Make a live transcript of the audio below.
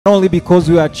Not only because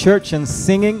we are at church and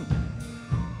singing,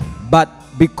 but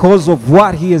because of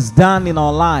what He has done in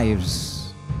our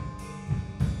lives.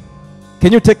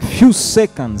 Can you take a few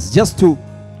seconds just to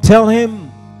tell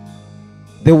Him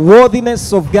the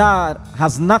worthiness of God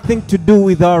has nothing to do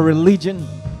with our religion,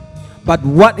 but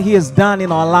what He has done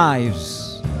in our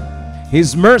lives.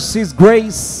 His mercy, His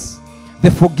grace,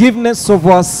 the forgiveness of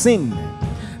our sin,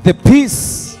 the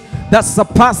peace that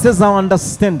surpasses our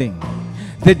understanding,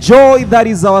 the joy that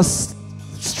is our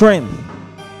strength.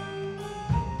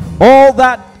 All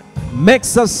that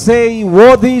makes us say,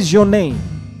 worthy is your name.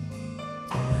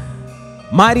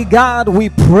 Mighty God, we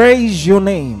praise your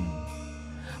name.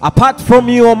 Apart from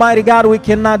you, Almighty God, we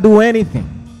cannot do anything.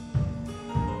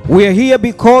 We are here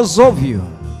because of you.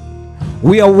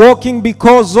 We are walking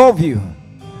because of you.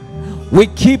 We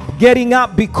keep getting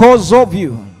up because of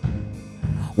you.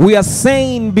 We are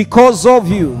sane because of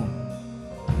you.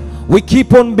 We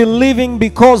keep on believing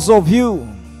because of you.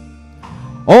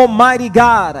 Almighty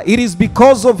God, it is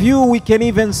because of you we can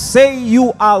even say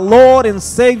you are Lord and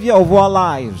Savior of our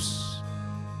lives.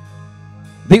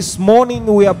 This morning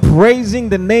we are praising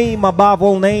the name above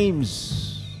all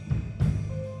names.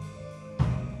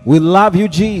 We love you,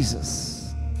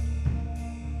 Jesus.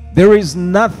 There is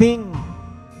nothing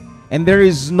and there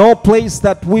is no place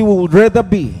that we would rather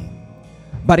be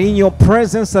but in your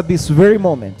presence at this very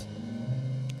moment.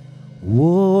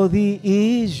 Worthy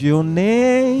is your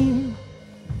name,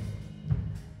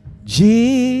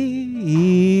 Jesus.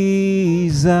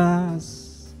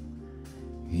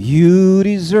 You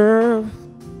deserve.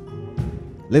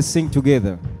 Let's sing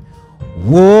together.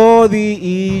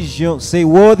 Worthy is your, say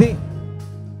worthy.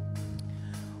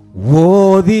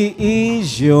 Worthy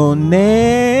is your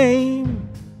name,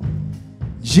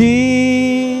 Jesus.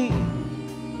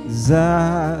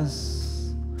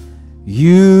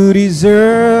 You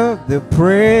deserve the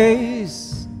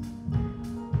praise.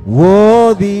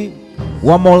 Worthy.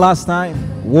 One more last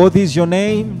time. Worthy is your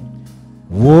name.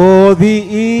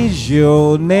 Worthy is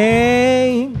your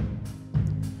name,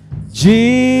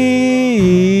 Jesus.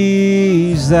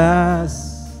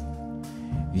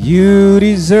 You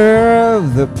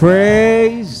deserve the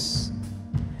praise.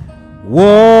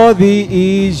 Worthy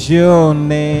is your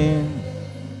name.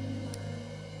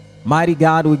 Mighty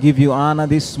God, we give you honor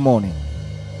this morning.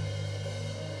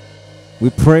 We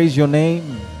praise your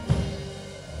name.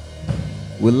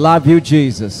 We love you,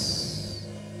 Jesus.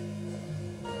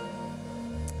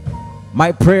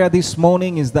 My prayer this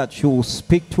morning is that you will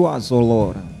speak to us, O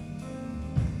Lord.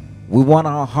 We want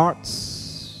our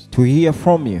hearts to hear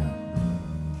from you,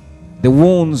 the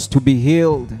wounds to be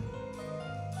healed.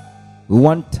 We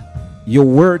want your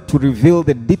word to reveal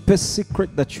the deepest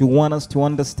secret that you want us to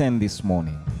understand this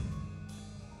morning.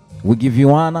 We give you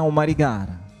honor, Almighty God,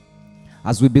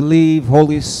 as we believe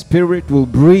Holy Spirit will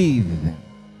breathe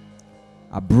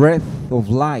a breath of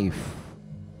life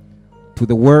to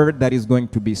the word that is going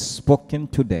to be spoken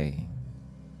today.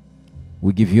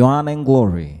 We give you honor and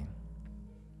glory.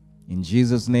 In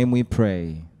Jesus' name we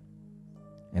pray.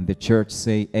 And the church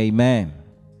say amen.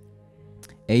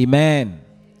 Amen.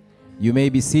 You may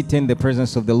be seated in the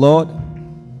presence of the Lord.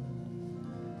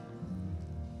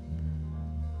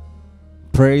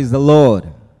 Praise the Lord.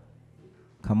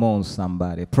 Come on,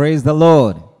 somebody. Praise the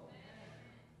Lord.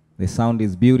 The sound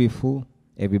is beautiful.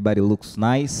 Everybody looks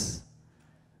nice.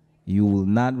 You will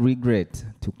not regret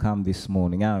to come this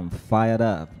morning. I'm fired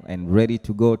up and ready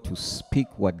to go to speak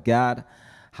what God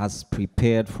has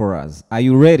prepared for us. Are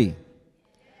you ready?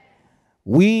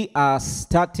 We are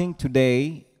starting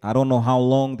today. I don't know how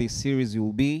long this series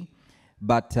will be,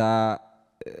 but God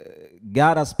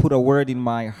has put a word in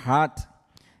my heart.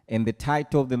 And the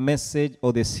title of the message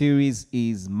or the series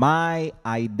is My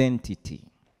Identity.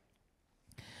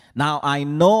 Now, I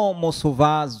know most of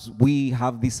us, we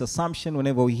have this assumption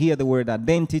whenever we hear the word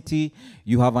identity,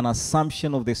 you have an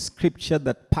assumption of the scripture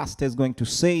that pastor is going to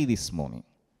say this morning.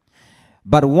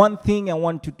 But one thing I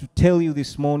want to tell you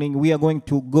this morning, we are going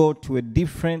to go to a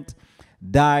different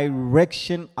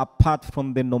direction apart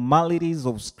from the normalities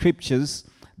of scriptures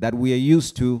that we are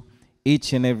used to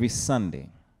each and every Sunday.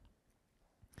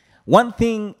 One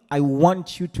thing I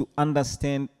want you to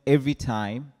understand every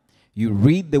time you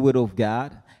read the Word of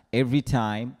God, every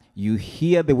time you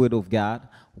hear the Word of God,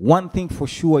 one thing for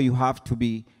sure you have to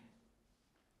be,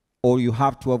 or you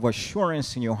have to have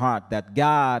assurance in your heart that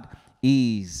God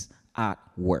is at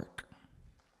work.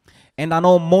 And I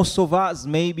know most of us,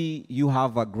 maybe you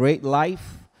have a great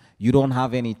life, you don't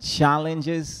have any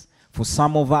challenges. For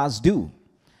some of us do.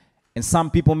 And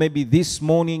some people, maybe this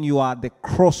morning you are at the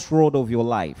crossroad of your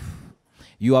life.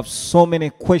 You have so many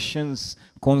questions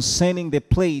concerning the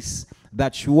place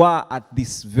that you are at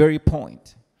this very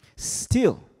point,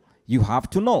 still you have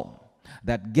to know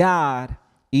that God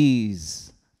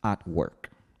is at work.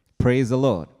 Praise the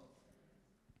Lord.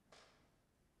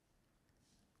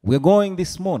 We're going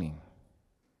this morning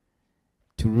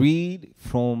to read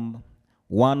from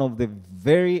one of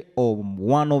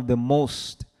the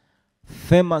most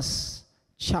famous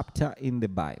chapter in the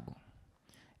Bible.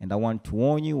 And I want to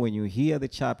warn you, when you hear the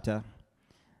chapter,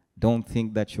 don't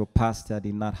think that your pastor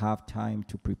did not have time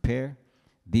to prepare.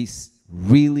 This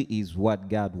really is what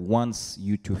God wants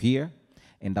you to hear.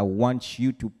 And I want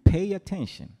you to pay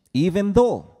attention, even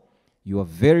though you are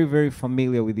very, very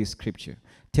familiar with this scripture.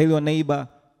 Tell your neighbor,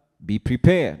 be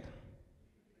prepared.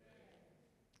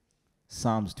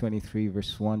 Psalms 23,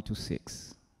 verse 1 to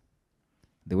 6.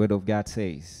 The word of God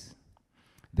says,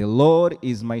 the Lord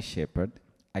is my shepherd,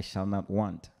 I shall not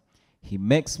want. He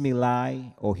makes me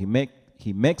lie, or he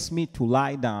makes me to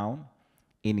lie down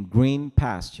in green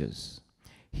pastures.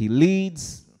 He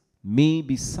leads me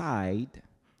beside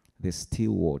the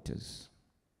still waters.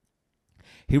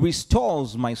 He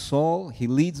restores my soul. He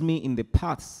leads me in the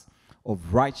paths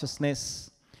of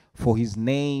righteousness for his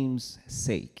name's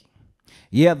sake.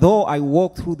 Yea, though I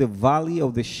walk through the valley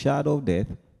of the shadow of death,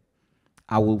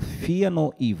 I will fear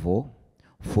no evil,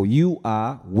 for you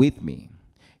are with me.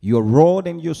 Your rod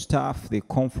and your staff, they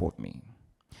comfort me.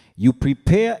 You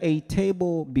prepare a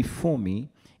table before me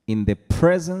in the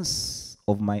presence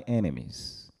of my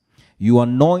enemies. You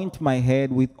anoint my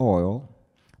head with oil,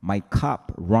 my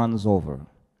cup runs over.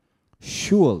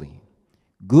 Surely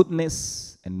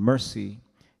goodness and mercy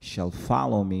shall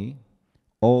follow me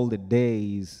all the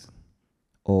days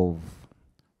of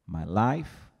my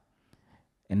life,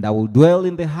 and I will dwell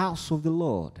in the house of the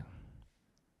Lord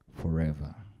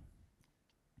forever.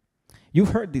 You've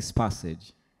heard this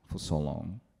passage for so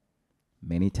long,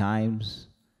 many times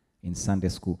in Sunday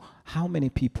school. How many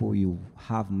people you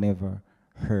have never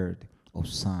heard of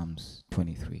Psalms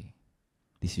 23?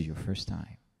 This is your first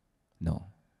time? No.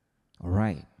 All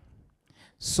right.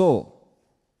 So,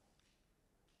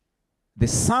 the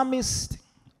psalmist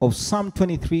of Psalm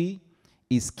 23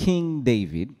 is King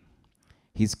David.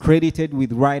 He's credited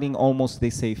with writing almost, they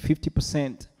say,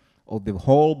 50% of the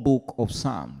whole book of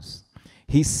Psalms.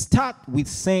 He starts with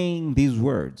saying these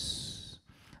words: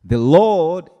 the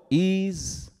Lord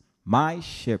is my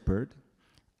shepherd,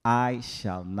 I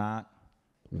shall not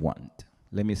want.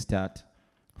 Let me start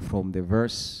from the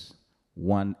verse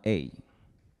 1a.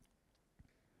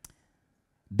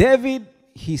 David,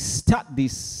 he started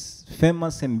this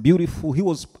famous and beautiful, he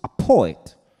was a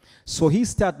poet. So he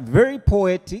started very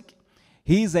poetic.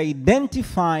 He's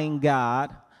identifying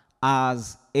God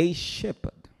as a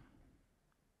shepherd.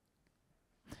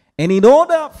 And in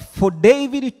order for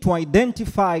David to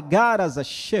identify God as a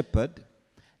shepherd,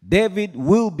 David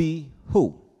will be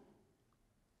who?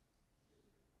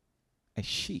 A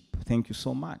sheep. Thank you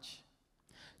so much.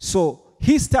 So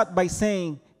he starts by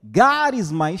saying, God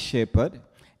is my shepherd,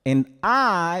 and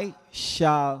I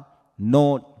shall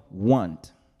not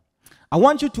want. I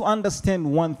want you to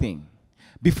understand one thing.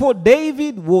 Before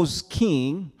David was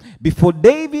king, before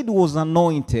David was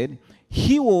anointed,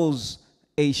 he was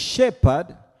a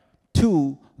shepherd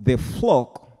to the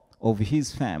flock of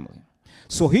his family.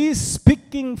 So he is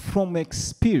speaking from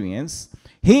experience.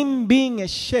 Him being a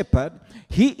shepherd,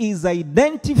 he is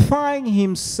identifying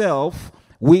himself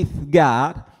with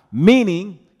God,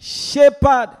 meaning,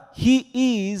 shepherd,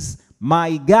 he is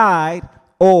my guide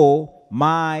or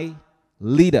my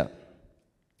leader.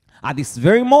 At this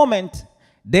very moment,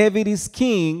 David is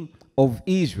king of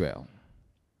Israel.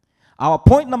 Our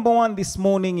point number one this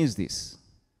morning is this.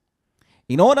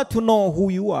 In order to know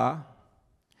who you are,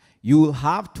 you will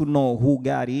have to know who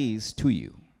God is to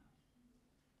you.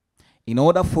 In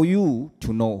order for you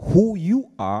to know who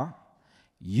you are,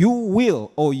 you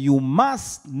will or you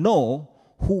must know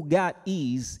who God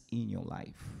is in your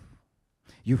life.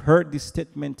 You've heard this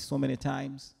statement so many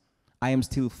times. I am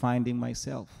still finding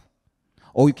myself.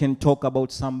 Or you can talk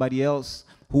about somebody else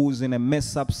who's in a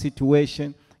mess up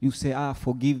situation. You say,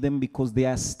 forgive them because they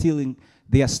are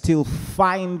still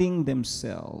finding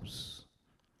themselves.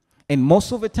 And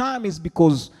most of the time it's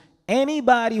because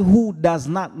anybody who does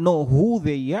not know who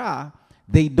they are,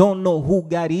 they don't know who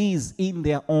God is in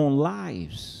their own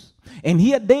lives. And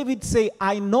here David say,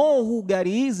 I know who God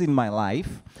is in my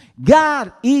life.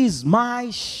 God is my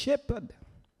shepherd.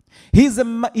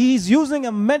 He's using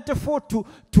a metaphor to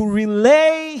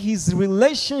relay his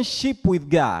relationship with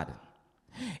God.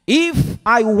 If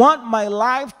I want my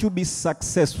life to be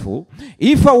successful,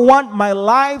 if I want my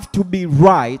life to be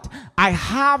right, I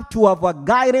have to have a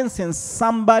guidance and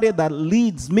somebody that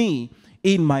leads me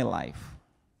in my life.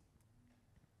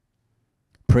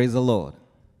 Praise the Lord.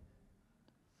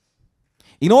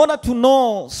 In order to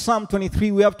know Psalm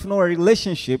 23, we have to know a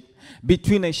relationship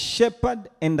between a shepherd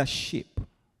and a sheep.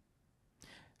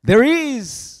 There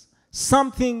is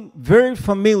something very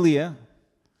familiar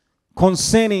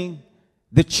concerning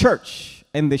the church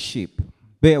and the sheep.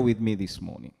 Bear with me this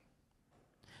morning.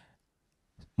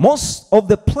 Most of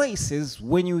the places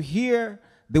when you hear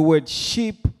the word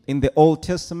sheep in the Old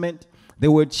Testament,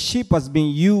 the word sheep has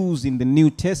been used in the New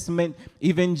Testament.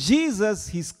 Even Jesus,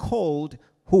 he's called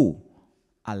who?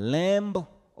 A Lamb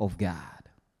of God.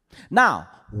 Now,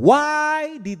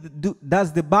 why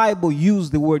does the Bible use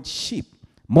the word sheep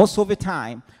most of the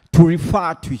time to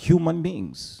refer to human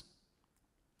beings?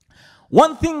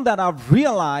 One thing that I've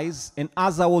realized, and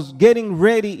as I was getting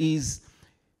ready, is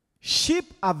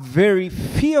sheep are very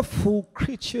fearful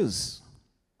creatures.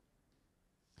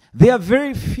 They are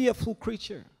very fearful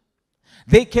creatures.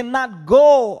 They cannot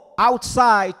go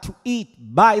outside to eat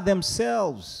by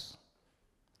themselves.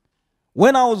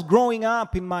 When I was growing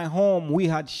up in my home, we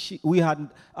had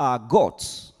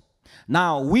goats.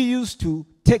 Now, we used to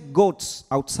take goats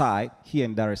outside, here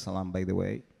in Dar es Salaam, by the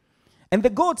way. And the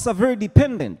goats are very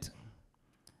dependent.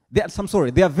 They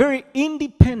are very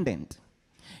independent.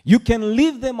 You can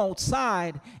leave them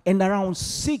outside, and around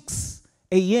 6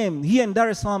 a.m., here in Dar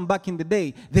es Salaam back in the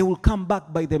day, they will come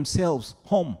back by themselves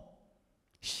home.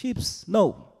 Sheep,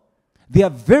 no. They are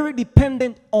very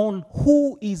dependent on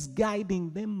who is guiding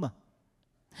them.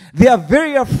 They are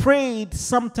very afraid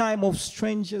sometimes of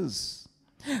strangers.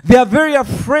 They are very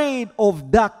afraid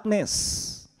of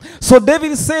darkness. So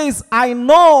David says, I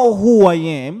know who I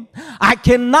am. I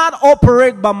cannot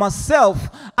operate by myself.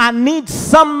 I need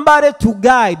somebody to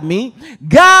guide me.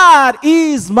 God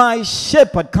is my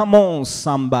shepherd. Come on,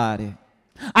 somebody.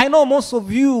 I know most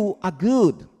of you are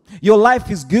good. Your life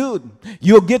is good.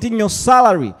 You're getting your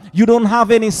salary. You don't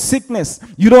have any sickness.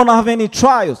 You don't have any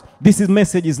trials. This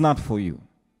message is not for you.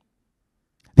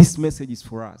 This message is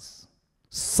for us.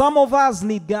 Some of us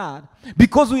need God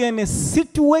because we are in a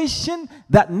situation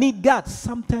that need God.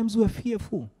 Sometimes we're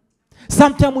fearful.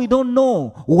 Sometimes we don't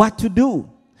know what to do.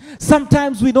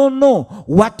 Sometimes we don't know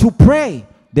what to pray.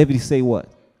 David say what?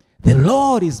 The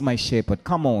Lord is my shepherd.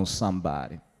 Come on,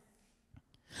 somebody.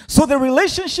 So the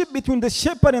relationship between the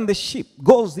shepherd and the sheep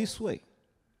goes this way.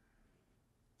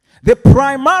 The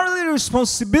primary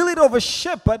responsibility of a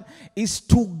shepherd is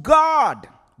to guard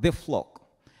the flock.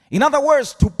 In other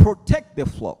words, to protect the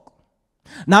flock.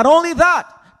 Not only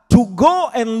that, to go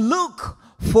and look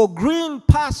for green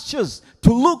pastures,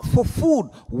 to look for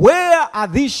food. Where are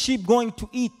these sheep going to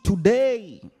eat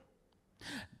today?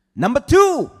 Number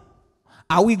two,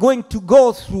 are we going to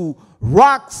go through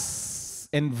rocks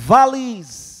and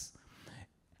valleys?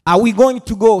 Are we going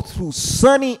to go through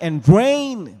sunny and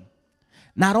rain?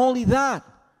 Not only that,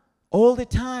 all the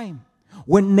time,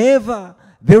 whenever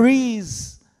there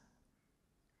is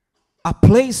a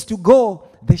place to go,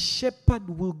 the shepherd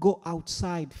will go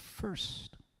outside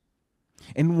first.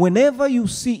 And whenever you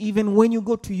see, even when you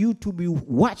go to YouTube, you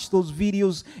watch those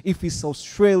videos, if it's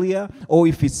Australia, or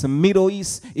if it's the Middle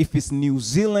East, if it's New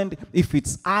Zealand, if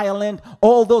it's Ireland,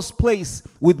 all those places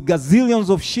with gazillions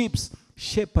of sheep,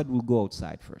 shepherd will go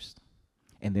outside first.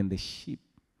 And then the sheep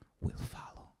will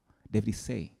follow. David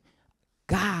say,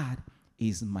 God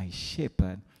is my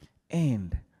shepherd,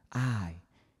 and I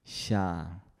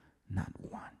shall not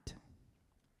want.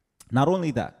 Not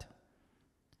only that,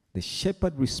 the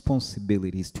shepherd's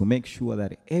responsibility is to make sure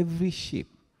that every sheep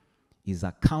is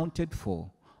accounted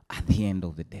for at the end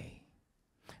of the day.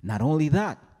 Not only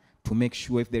that, to make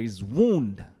sure if there is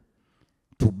wound,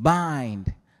 to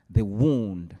bind the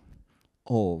wound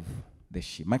of the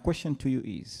sheep. My question to you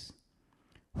is,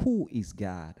 who is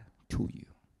God to you?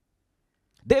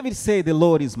 David said, the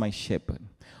Lord is my shepherd.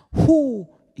 Who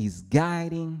is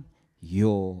guiding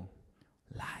your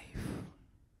life?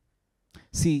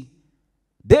 See,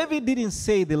 David didn't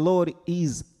say the Lord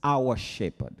is our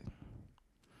shepherd.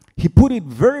 He put it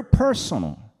very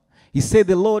personal. He said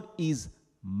the Lord is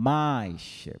my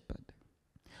shepherd.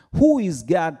 Who is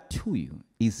God to you?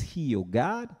 Is he your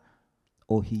God,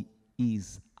 or he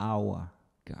is our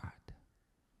God?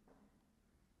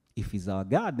 If he's our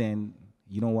God, then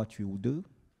you know what you will do?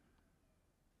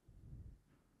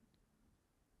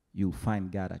 You'll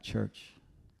find God at church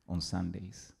on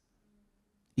Sundays.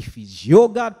 If he's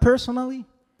your God personally,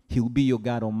 he'll be your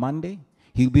God on Monday.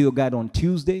 He'll be your God on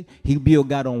Tuesday. He'll be your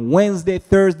God on Wednesday,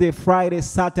 Thursday, Friday,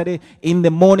 Saturday, in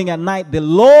the morning and night. The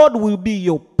Lord will be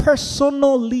your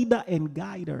personal leader and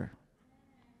guider.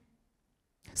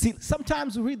 See,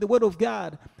 sometimes we read the word of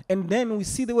God, and then we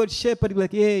see the word shepherd, we're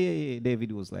like, yeah.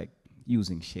 David was like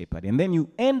using shepherd. And then you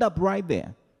end up right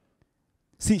there.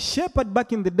 See, shepherd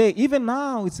back in the day, even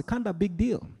now, it's a kind of big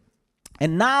deal.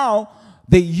 And now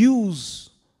they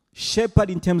use shepherd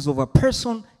in terms of a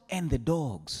person and the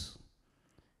dogs.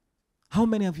 How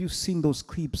many of you seen those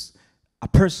clips, a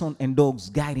person and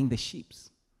dogs guiding the sheep?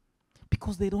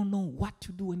 Because they don't know what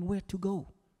to do and where to go.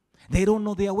 They don't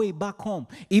know their way back home.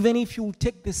 Even if you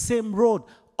take the same road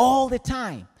all the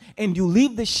time and you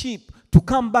leave the sheep to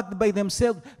come back by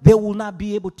themselves, they will not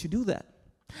be able to do that.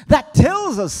 That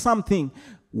tells us something.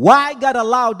 Why God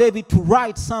allowed David to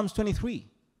write Psalms 23?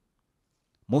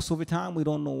 Most of the time, we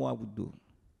don't know what we do.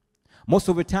 Most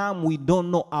of the time, we don't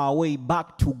know our way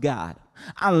back to God.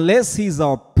 Unless He's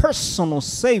our personal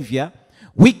Savior,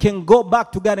 we can go back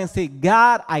to God and say,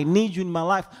 God, I need you in my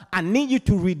life. I need you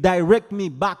to redirect me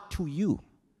back to you.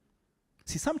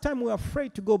 See, sometimes we're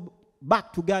afraid to go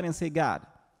back to God and say, God,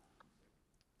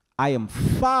 I am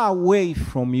far away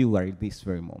from you at this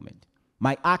very moment.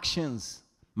 My actions,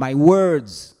 my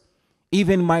words,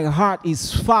 even my heart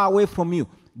is far away from you.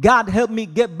 God, help me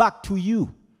get back to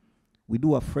you. We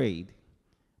do afraid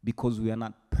because we are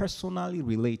not personally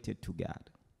related to God.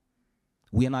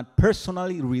 We are not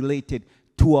personally related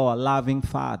to our loving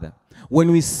Father.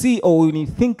 When we see or when we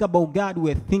think about God,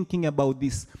 we're thinking about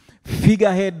this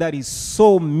figurehead that is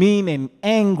so mean and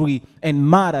angry and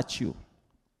mad at you.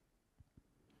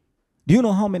 Do you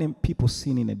know how many people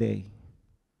sin in a day?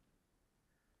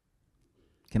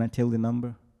 Can I tell the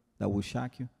number that will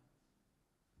shock you?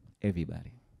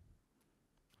 Everybody.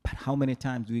 But how many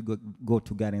times do we go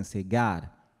to God and say, God,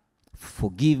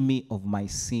 forgive me of my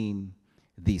sin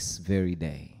this very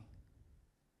day?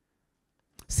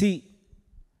 See,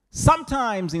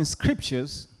 sometimes in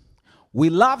scriptures, we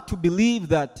love to believe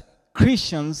that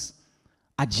Christians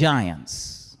are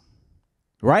giants,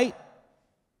 right?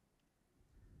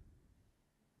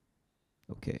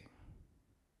 Okay.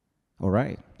 All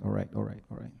right.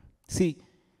 See,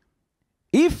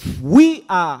 if we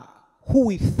are who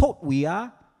we thought we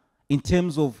are, in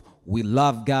terms of we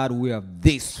love God, we have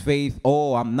this faith,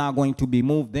 oh, I'm not going to be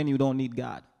moved, then you don't need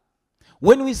God.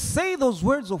 When we say those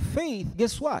words of faith,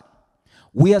 guess what?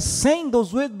 We are saying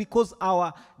those words because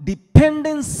our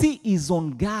dependency is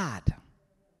on God.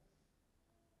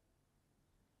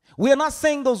 We are not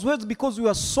saying those words because we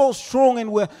are so strong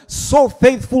and we are so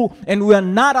faithful and we are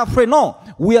not afraid. No,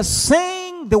 we are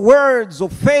saying the words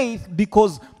of faith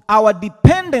because our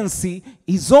dependency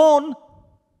is on.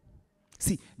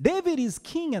 See, David is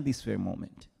king at this very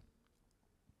moment.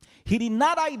 He did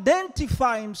not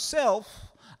identify himself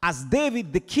as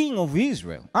David, the king of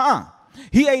Israel.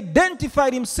 He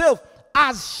identified himself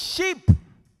as sheep.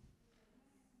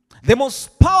 The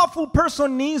most powerful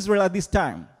person in Israel at this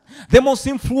time. The most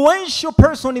influential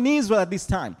person in Israel at this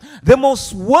time. The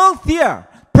most wealthier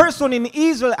person in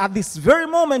Israel at this very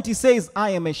moment. He says, I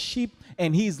am a sheep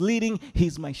and he is leading. He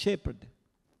is my shepherd.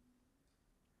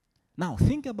 Now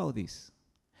think about this.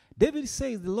 David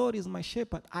says, the Lord is my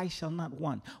shepherd, I shall not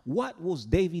want. What was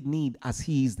David need as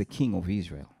he is the king of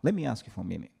Israel? Let me ask you for a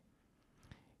minute.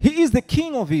 He is the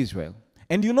king of Israel.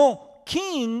 And you know,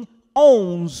 king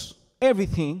owns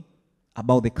everything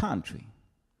about the country.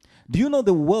 Do you know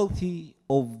the wealthy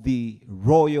of the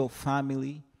royal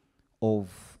family of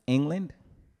England?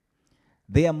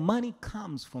 Their money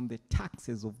comes from the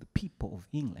taxes of the people of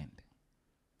England.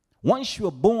 Once you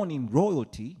are born in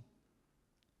royalty,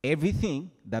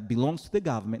 everything that belongs to the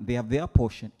government, they have their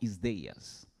portion, is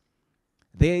theirs.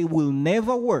 They will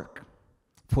never work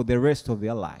for the rest of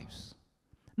their lives.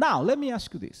 Now, let me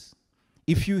ask you this.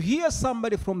 If you hear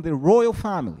somebody from the royal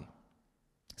family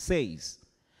says,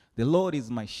 the Lord is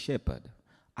my shepherd,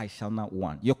 I shall not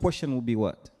want. Your question will be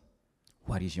what?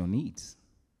 What is your needs?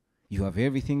 You have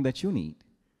everything that you need.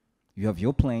 You have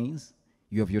your planes,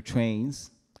 you have your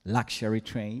trains, luxury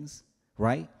trains,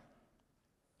 right?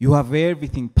 You have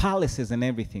everything, palaces and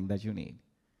everything that you need.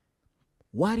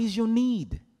 What is your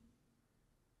need?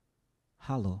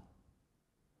 Hello.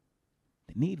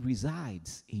 The need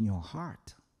resides in your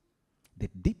heart. The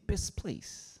deepest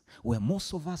place where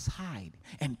most of us hide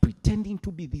and pretending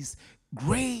to be these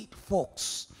great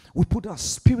folks. We put our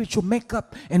spiritual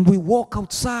makeup and we walk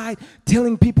outside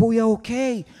telling people we are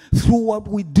okay through what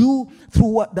we do, through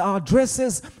what our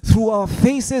dresses, through our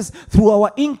faces, through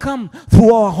our income,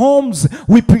 through our homes.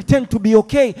 We pretend to be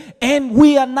okay and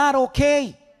we are not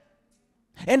okay.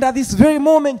 And at this very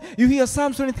moment, you hear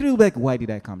Psalms 23, like, why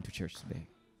did I come to church today?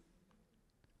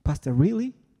 Pastor,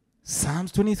 really?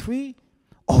 Psalms 23?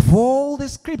 Of all the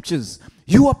scriptures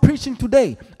you are preaching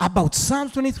today about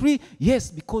Psalms 23? Yes,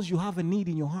 because you have a need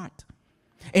in your heart.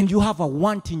 And you have a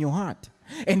want in your heart.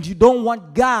 And you don't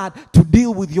want God to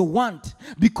deal with your want.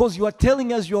 Because you are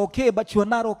telling us you're okay, but you're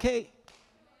not okay.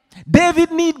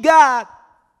 David need God.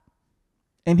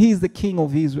 And he's the king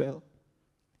of Israel.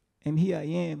 And here I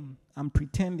am. I'm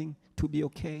pretending to be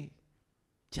okay.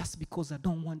 Just because I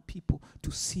don't want people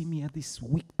to see me as this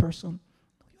weak person.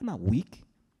 You're not weak.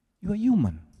 You are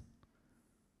human.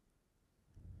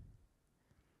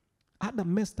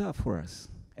 Adam messed up for us.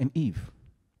 And Eve.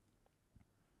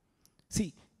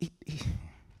 See,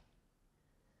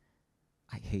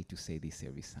 I hate to say this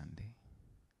every Sunday.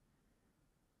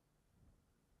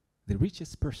 The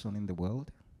richest person in the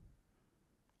world,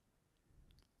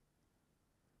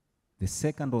 the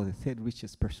second or the third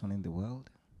richest person in the world,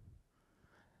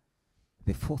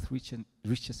 the fourth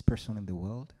richest person in the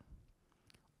world,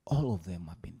 all of them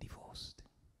have been divorced.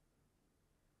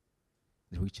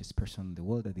 The richest person in the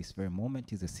world at this very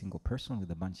moment is a single person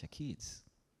with a bunch of kids.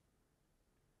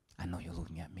 I know you're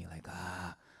looking at me like,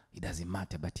 it doesn't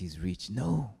matter, but he's rich.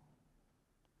 No.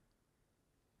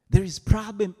 There is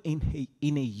problem in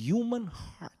a human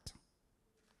heart.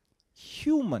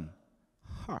 Human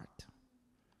heart.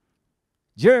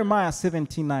 Jeremiah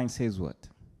 17:9 says what?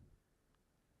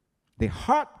 The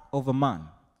heart of a man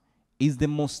is the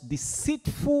most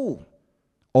deceitful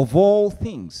of all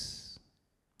things.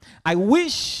 I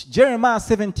wish Jeremiah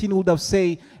 17 would have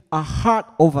said a heart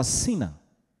of a sinner.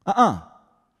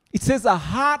 It says a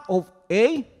heart of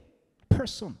a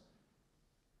person.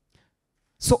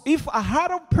 So if a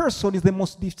heart of person is the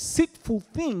most deceitful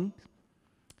thing,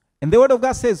 and the word of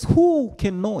God says, who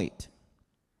can know it?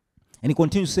 And he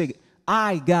continues to say,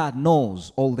 God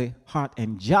knows all the heart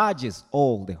and judges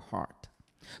all the heart.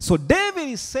 So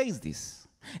David says this.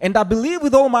 And I believe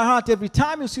with all my heart, every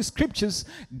time you see scriptures,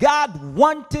 God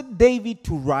wanted David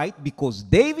to write, because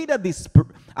David at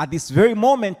this very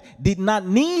moment did not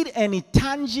need any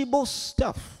tangible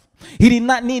stuff. He did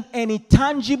not need any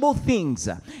tangible things.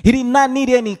 He did not need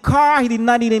any car. He did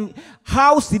not need any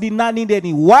house. He did not need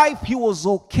any wife. He was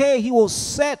okay. He was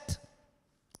set.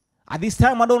 At this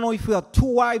time, I don't know if he had 2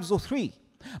 wives or 3,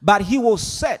 but he was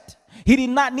set. He did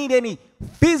not need any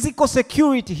physical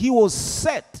security. He was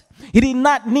set. He did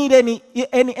not need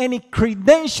any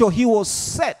credential. He was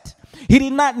set. He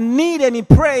did not need any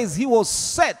praise. He was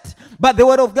set. But the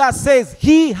word of God says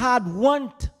he had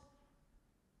want.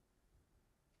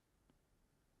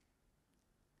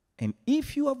 And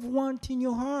if you have want in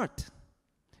your heart,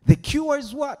 the cure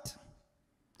is what?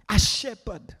 A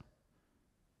shepherd.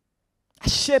 A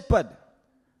shepherd.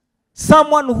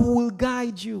 Someone who will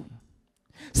guide you.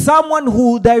 Someone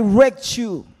who will direct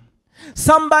you.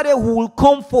 Somebody who will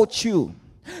comfort you.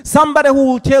 Somebody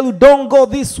who will tell you, don't go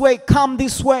this way, come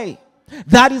this way.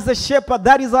 That is the shepherd.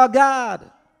 That is our God.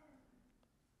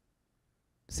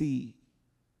 See,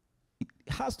 it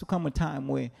has to come a time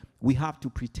where we have to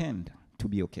pretend to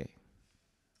be okay.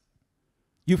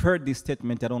 You've heard this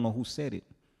statement. I don't know who said it,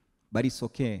 but it's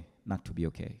okay not to be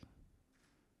okay.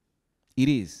 It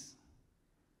is.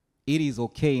 It is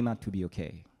okay not to be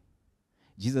okay.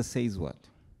 Jesus says what?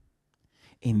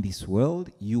 In this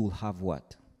world, you will have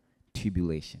what?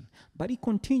 Tribulation. But he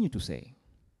continued to say,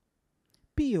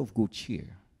 be of good cheer,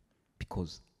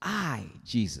 because I,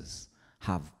 Jesus,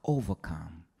 have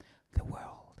overcome the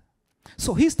world.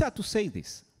 So he started to say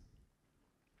this.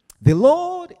 The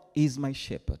Lord is my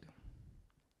shepherd.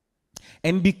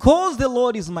 And because the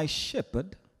Lord is my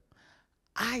shepherd,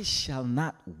 I shall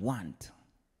not want.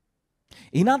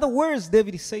 In other words,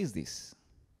 David says this.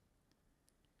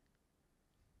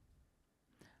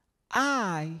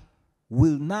 I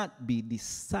will not be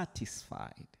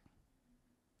dissatisfied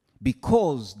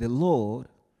because the Lord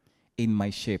is my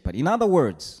shepherd. In other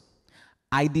words,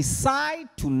 I decide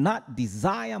to not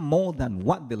desire more than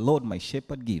what the Lord my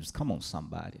shepherd gives. Come on,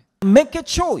 somebody. Make a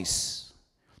choice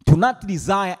to not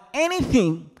desire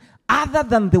anything other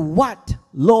than the what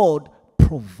Lord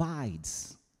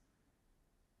provides.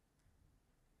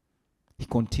 He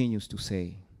continues to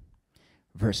say,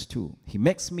 verse 2, he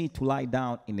makes me to lie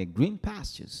down in the green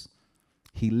pastures.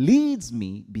 He leads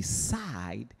me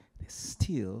beside the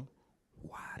still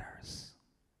waters.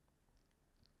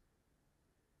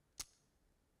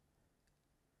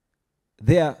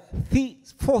 There are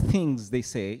 4 things they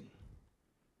say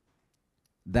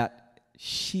that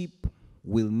sheep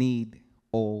will need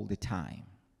all the time.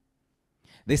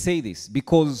 They say this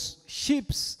because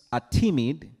sheep are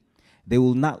timid, they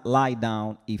will not lie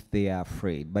down if they are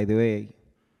afraid. By the way,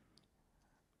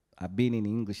 I've been in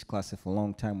English classes for a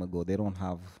long time ago. They don't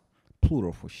have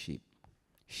plural for sheep.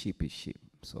 Sheep is sheep.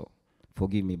 So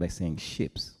forgive me by saying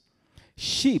sheeps.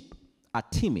 Sheep are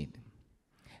timid.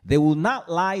 They will not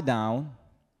lie down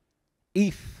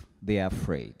if they are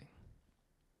afraid.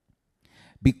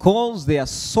 Because they are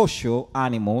social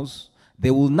animals, They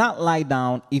will not lie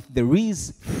down if there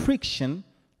is friction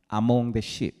among the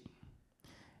sheep.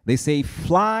 They say if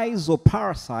flies or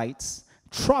parasites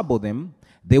trouble them,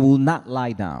 they will not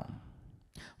lie down.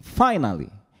 Finally,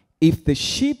 if the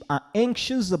sheep are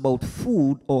anxious about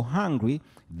food or hungry,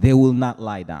 they will not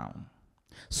lie down.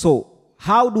 So,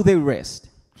 how do they rest?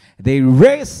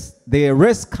 Their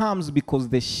rest comes because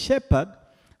the shepherd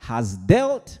has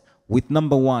dealt with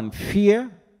number one,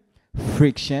 fear,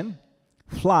 friction,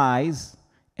 flies,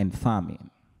 and famine.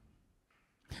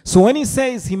 So when he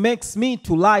says he makes me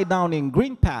to lie down in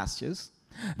green pastures,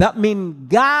 that means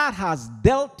God has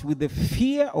dealt with the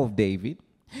fear of David.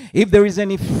 If there is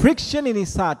any friction in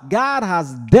his heart, God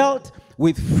has dealt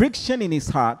with friction in his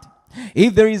heart.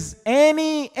 If there is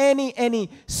any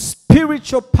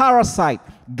spiritual parasite,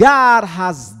 God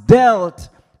has dealt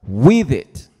with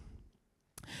it.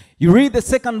 You read the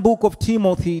second book of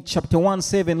Timothy, chapter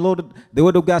 1:7, Lord, the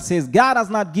word of God says, God has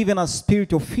not given us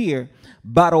spirit of fear,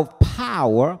 but of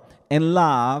power and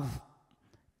love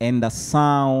and a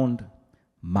sound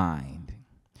mind.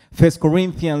 1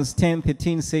 Corinthians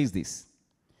 10:13 says this,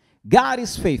 God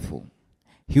is faithful.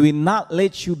 He will not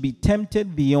let you be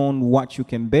tempted beyond what you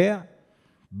can bear,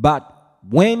 but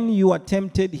when you are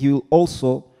tempted, he will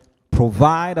also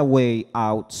provide a way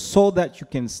out so that you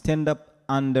can stand up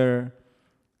under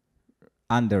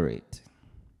it.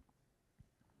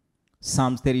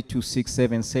 Psalms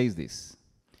 32:6-7 says this,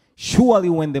 surely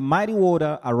when the mighty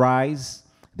water arise,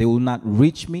 they will not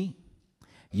reach me.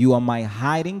 You are my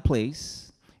hiding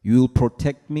place. You will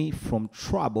protect me from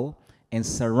trouble and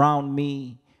surround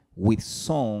me with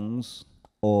songs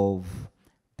of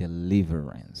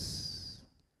deliverance.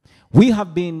 We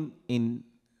have been in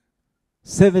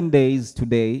 7 days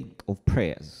today of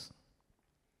prayers.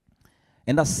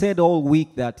 And I said all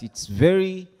week that it's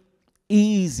very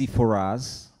easy for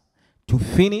us to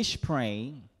finish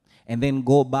praying and then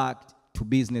go back to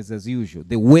business as usual,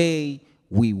 the way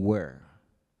we were.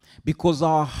 Because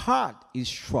our heart is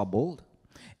troubled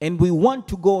and we want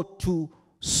to go to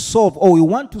solve, or we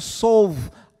want to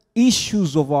solve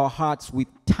issues of our hearts with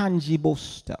tangible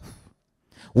stuff,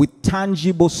 with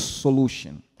tangible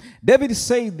solution. David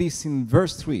said this in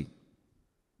verse 3.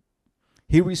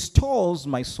 He restores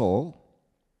my soul.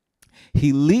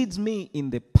 He leads me in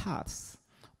the paths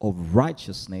of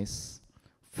righteousness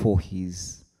for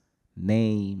his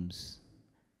name's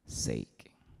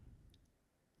sake.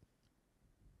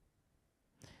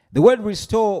 The word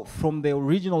restore from the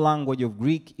original language of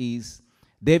Greek is,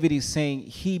 David is saying,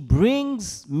 he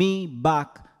brings me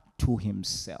back to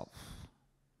himself.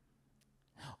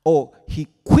 Or he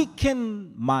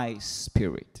quickened my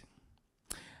spirit.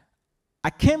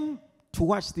 I came to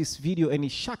watch this video and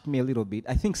it shocked me a little bit.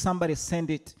 I think somebody sent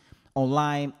it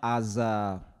online as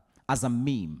a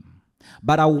meme.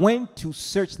 But I went to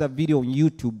search that video on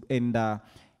YouTube and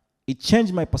it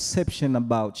changed my perception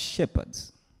about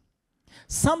shepherds.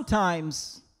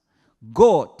 Sometimes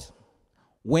God,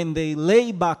 when they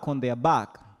lay back on their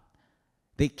back,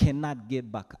 they cannot get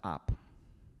back up.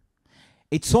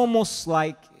 It's almost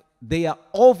like they are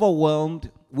overwhelmed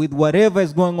with whatever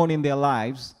is going on in their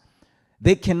lives.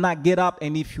 They cannot get up,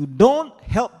 and if you don't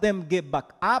help them get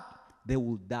back up, they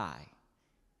will die.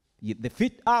 The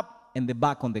feet up and the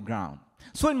back on the ground.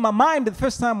 So in my mind, the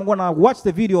first time when I watched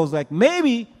the video, I was like,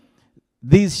 maybe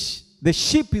the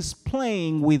sheep is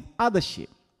playing with other sheep.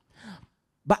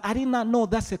 But I did not know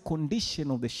that's a condition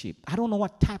of the sheep. I don't know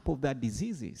what type of that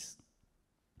disease is.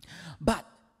 But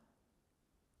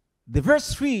the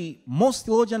verse 3, most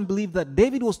theologians believe that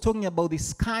David was talking about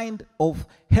this kind of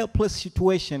helpless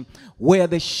situation where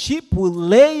the sheep will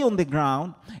lay on the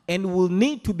ground and will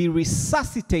need to be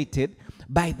resuscitated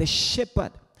by the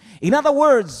shepherd. In other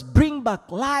words, bring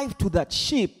back life to that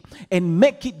sheep and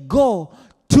make it go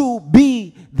to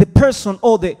be the person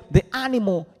or the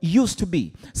animal used to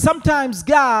be. Sometimes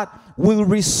God will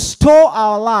restore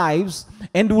our lives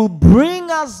and will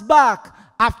bring us back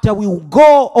after we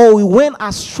go or we went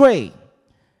astray.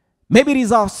 Maybe it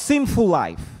is our sinful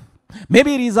life.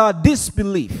 Maybe it is our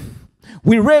disbelief.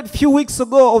 We read a few weeks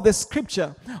ago of the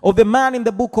scripture of the man in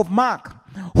the book of Mark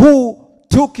who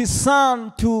took his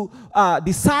son to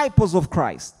disciples of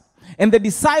Christ. And the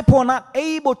disciples were not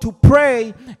able to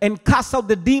pray and cast out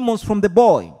the demons from the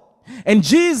boy. And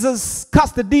Jesus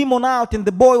cast the demon out and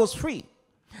the boy was free.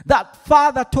 That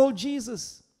father told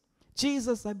Jesus,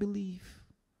 Jesus, I believe.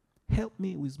 Help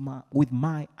me with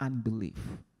my unbelief.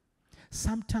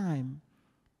 Sometimes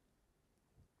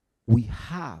we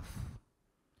have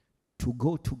to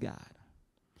go to God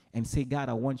and say, God,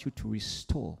 I want you to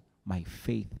restore my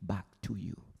faith back to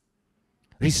you.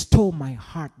 Restore my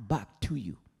heart back to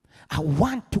you. I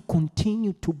want to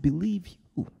continue to believe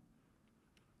you.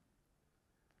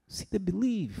 See, the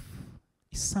belief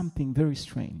is something very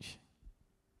strange.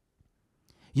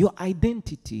 Your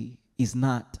identity is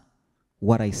not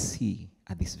what I see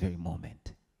at this very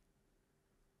moment.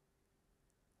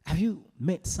 Have you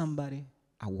met somebody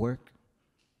at work,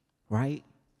 right?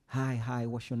 Hi,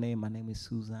 what's your name? My name is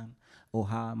Susan. Oh,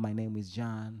 hi, my name is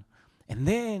John. And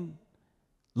then,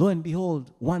 lo and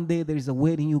behold, one day there is a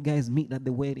wedding, you guys meet at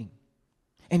the wedding.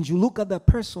 And you look at that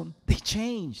person, they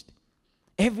changed.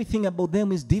 Everything about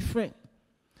them is different.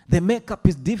 The makeup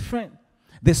is different.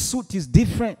 The suit is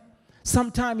different.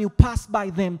 Sometimes you pass by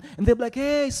them and they're like,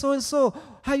 hey, so-and-so,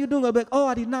 how you doing? I'm like, oh,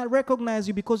 I did not recognize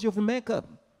you because of your makeup.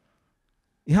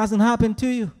 It hasn't happened to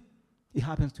you. It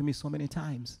happens to me so many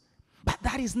times. But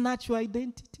that is not your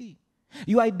identity.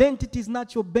 Your identity is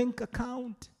not your bank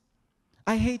account.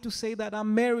 I hate to say that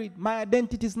I'm married. My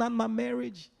identity is not my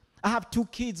marriage. I have 2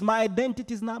 kids. My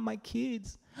identity is not my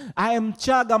kids. I am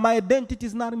Chaga. My identity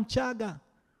is not Mchaga.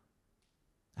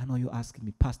 I know you're asking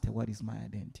me, Pastor, what is my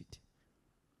identity?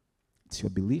 It's your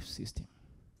belief system.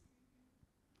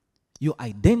 Your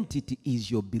identity is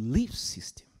your belief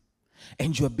system.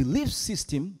 And your belief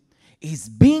system is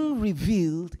being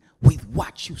revealed with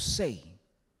what you say.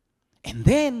 And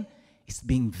then it's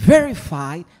being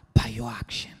verified by your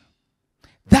action.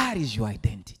 That is your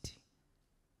identity.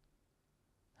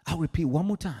 I'll repeat one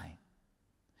more time.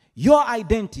 Your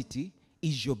identity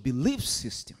is your belief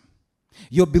system.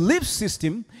 Your belief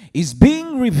system is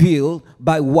being revealed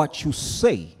by what you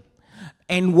say.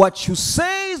 And what you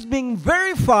say is being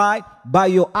verified by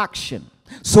your action.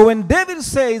 So when David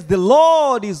says, the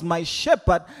Lord is my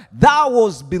shepherd, that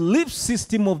was belief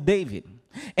system of David.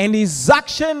 And his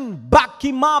action backed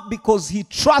him up because he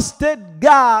trusted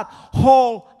God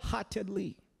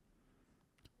wholeheartedly.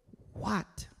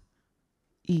 What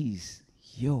is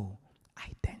your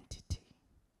identity?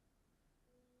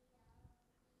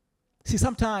 See,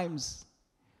 sometimes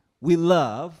we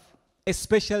love,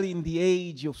 especially in the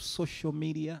age of social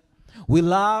media, we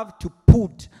love to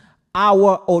put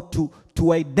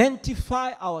to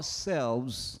identify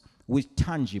ourselves with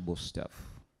tangible stuff,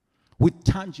 with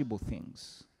tangible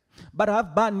things. But I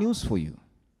have bad news for you.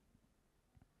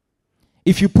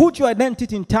 If you put your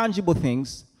identity in tangible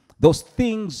things, those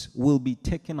things will be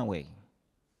taken away.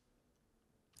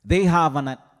 They have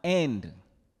an end.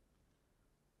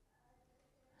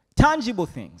 Tangible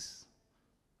things,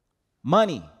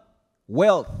 money,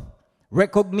 wealth,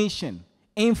 recognition,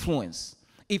 influence.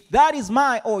 If that is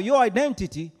my or your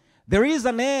identity, there is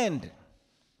an end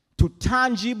to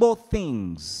tangible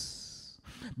things.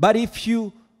 But if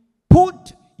you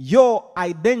put your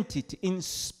identity in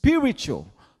spiritual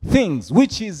things,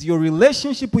 which is your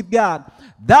relationship with God,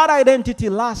 that identity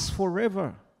lasts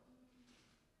forever.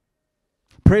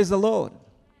 Praise the Lord.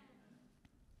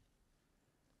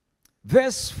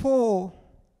 Verse 4,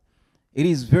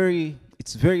 it's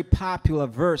very popular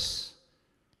verse.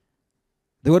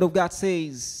 The word of God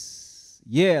says,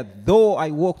 yeah, though I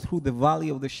walk through the valley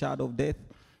of the shadow of death,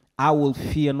 I will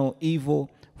fear no evil,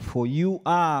 for you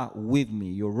are with me.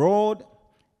 Your rod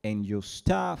and your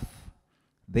staff,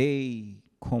 they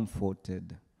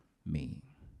comforted me.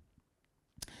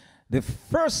 The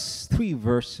first 3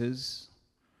 verses,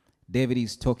 David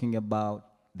is talking about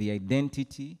the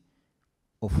identity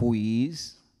of who he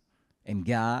is and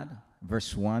God.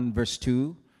 Verse 1. Verse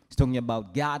 2, he's talking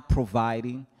about God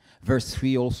providing. Verse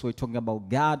 3 also, he's talking about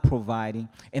God providing.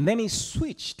 And then he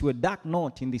switched to a dark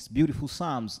note in this beautiful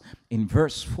Psalms in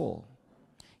verse 4.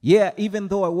 Yeah, even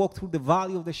though I walk through the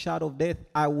valley of the shadow of death,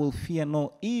 I will fear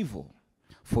no evil.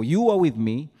 For you are with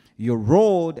me, your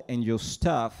rod and your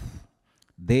staff,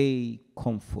 they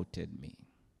comforted me.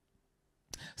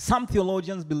 Some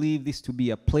theologians believe this to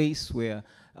be a place where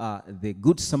the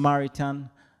Good Samaritan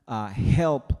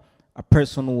helped a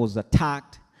person who was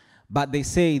attacked. But they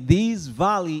say these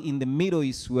valleys in the Middle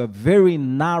East were very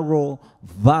narrow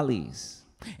valleys.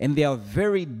 And they are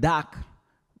very dark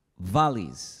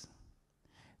valleys.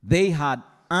 They had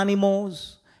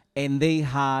animals and they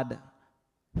had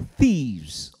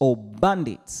thieves or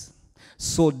bandits.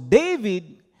 So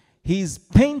David, he's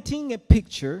painting a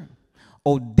picture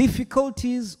of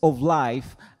difficulties of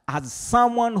life as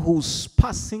someone who's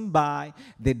passing by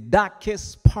the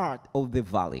darkest part of the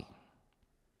valley.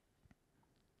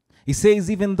 He says,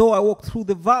 even though I walk through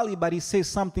the valley, but he says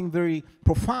something very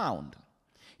profound.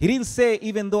 He didn't say,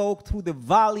 even though I walk through the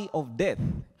valley of death.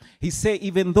 He said,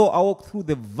 even though I walk through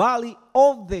the valley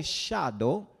of the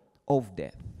shadow of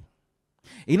death.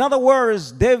 In other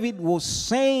words, David was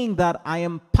saying that I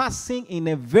am passing in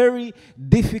a very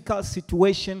difficult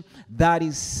situation that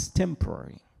is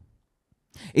temporary.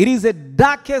 It is a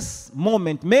darkest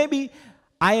moment. Maybe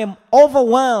I am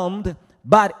overwhelmed,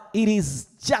 but it is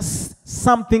just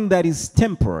something that is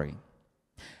temporary.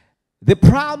 The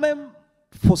problem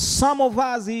for some of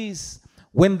us is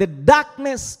when the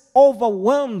darkness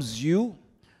overwhelms you,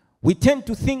 we tend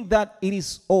to think that it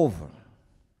is over.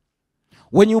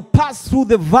 When you pass through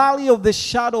the valley of the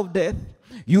shadow of death,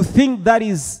 you think that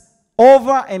is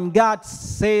over, and God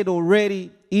said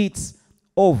already it's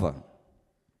over.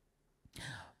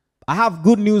 I have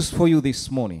good news for you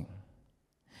this morning.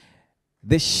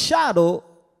 The shadow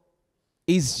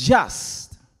is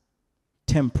just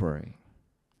temporary.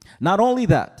 Not only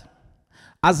that,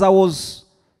 as I was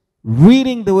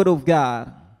reading the Word of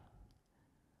God,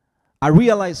 I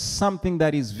realized something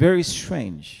that is very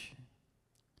strange.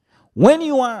 When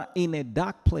you are in a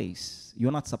dark place,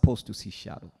 you're not supposed to see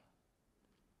shadow.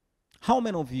 How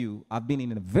many of you have been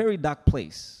in a very dark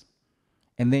place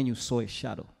and then you saw a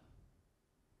shadow?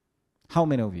 How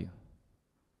many of you?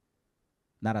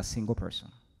 Not a single person.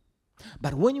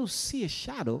 But when you see a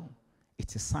shadow,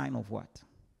 it's a sign of what?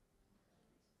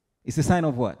 It's a sign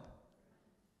of what?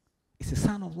 It's a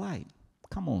sign of light.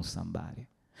 Come on, somebody.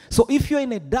 So if you're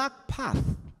in a dark path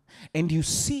and you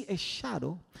see a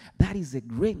shadow, that is a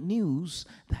great news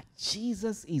that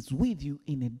Jesus is with you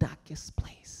in the darkest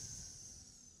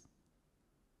place.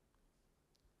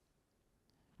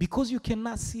 Because you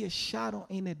cannot see a shadow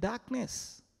in the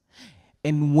darkness.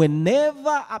 And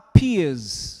whenever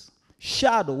appears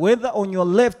shadow, whether on your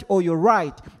left or your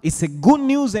right, it's a good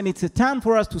news, and it's a time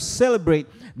for us to celebrate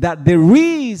that there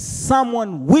is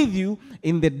someone with you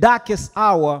in the darkest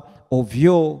hour of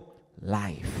your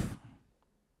life.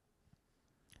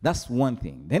 That's one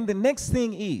thing. Then the next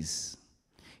thing is,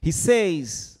 he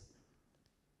says,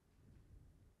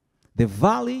 the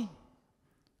valley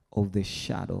of the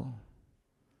shadow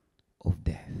of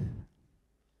death.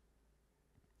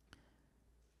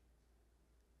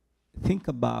 Think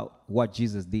about what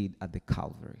Jesus did at the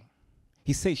Calvary.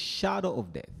 He says shadow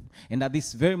of death. And at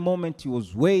this very moment, it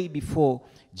was way before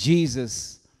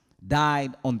Jesus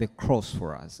died on the cross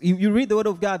for us. You read the Word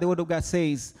of God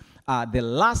says, the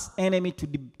last enemy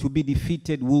to be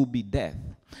defeated will be death.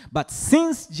 But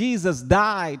since Jesus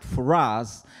died for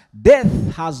us,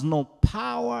 death has no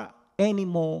power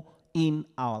anymore in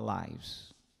our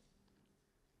lives.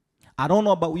 I don't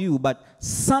know about you, but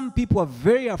some people are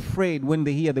very afraid when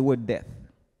they hear the word death.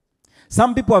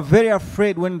 Some people are very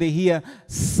afraid when they hear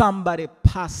somebody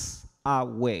pass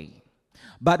away.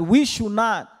 But we should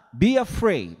not be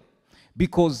afraid,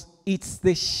 because it's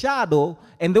the shadow,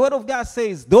 and the Word of God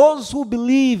says those who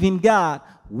believe in God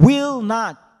will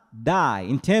not die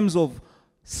in terms of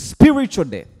spiritual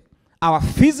death. Our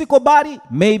physical body,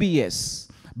 maybe yes,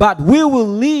 but we will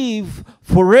live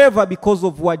forever because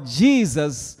of what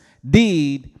Jesus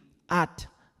did at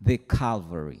the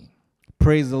Calvary.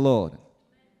 Praise the Lord.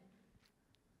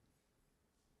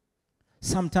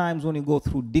 Sometimes when you go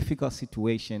through difficult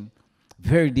situation,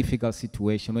 very difficult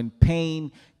situation, when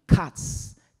pain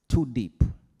cuts too deep,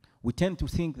 we tend to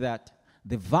think that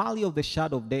the valley of the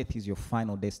shadow of death is your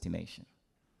final destination.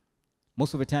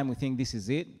 Most of the time we think this is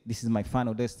it, this is my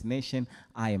final destination,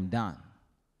 I am done.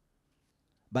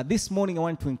 But this morning I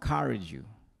want to encourage you.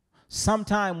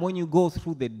 Sometime when you go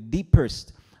through the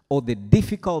deepest or the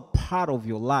difficult part of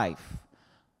your life,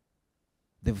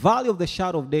 the valley of the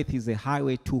shadow of death is a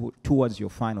highway towards your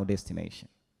final destination.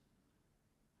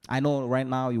 I know right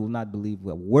now you will not believe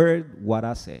a word what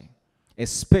I say,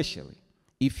 especially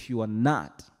if you are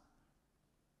not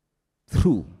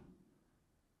through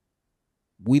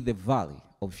with the valley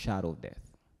of shadow of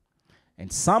death.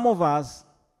 And some of us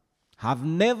have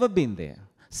never been there.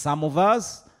 Some of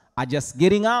us are just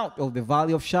getting out of the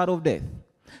valley of shadow of death.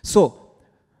 So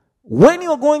when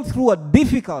you're going through a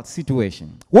difficult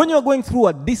situation, when you're going through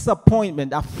a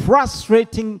disappointment, a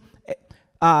frustrating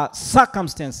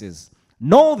circumstances,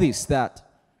 know this, that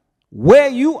where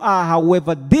you are,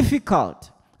 however difficult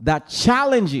that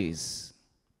challenge is,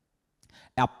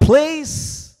 a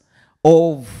place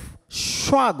of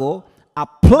struggle, a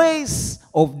place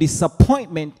of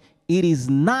disappointment, it is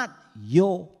not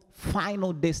your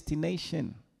final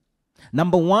destination.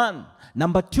 Number one.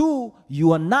 Number two,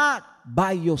 you are not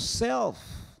by yourself.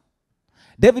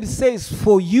 David says,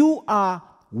 for you are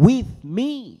with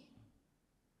me.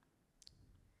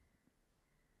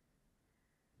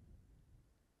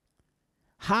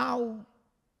 How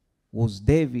was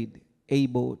David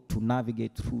able to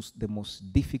navigate through the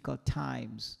most difficult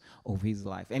times of his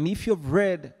life? And if you've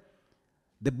read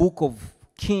the book of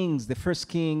Kings, the first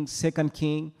King, second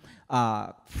King,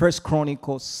 first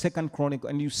Chronicles, second Chronicle,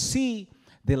 and you see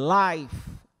the life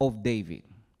of David,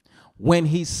 when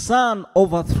his son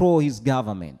overthrew his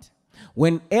government,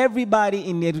 when everybody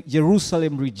in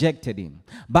Jerusalem rejected him,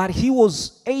 but he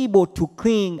was able to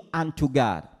cling unto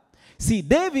God. See,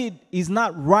 David is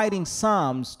not writing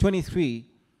Psalms 23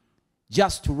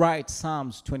 just to write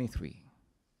Psalms 23.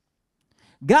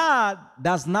 God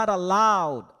does not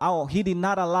allow, or he did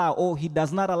not allow, or he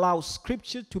does not allow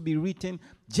scripture to be written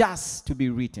just to be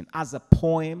written as a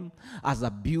poem, as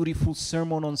a beautiful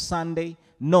sermon on Sunday.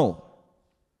 No.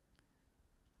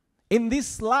 In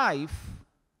this life,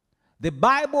 the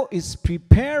Bible is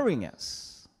preparing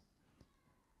us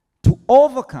to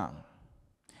overcome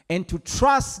and to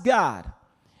trust God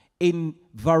in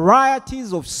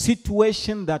varieties of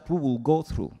situations that we will go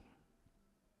through.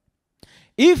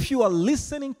 If you are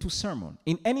listening to sermon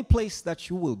in any place that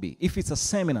you will be, if it's a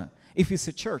seminar, if it's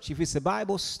a church, if it's a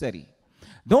Bible study,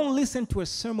 don't listen to a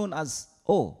sermon as,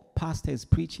 oh, pastor is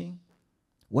preaching.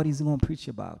 What is he going to preach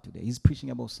about today? He's preaching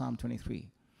about Psalm 23.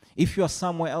 If you are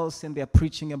somewhere else and they're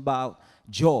preaching about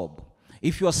Job,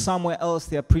 if you are somewhere else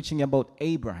they're preaching about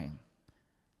Abraham,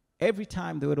 every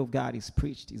time the word of God is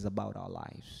preached is about our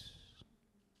lives,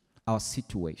 our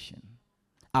situation,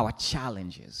 our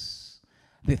challenges,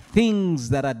 the things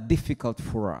that are difficult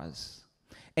for us.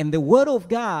 And the word of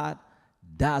God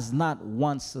does not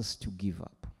want us to give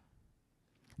up.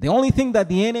 The only thing that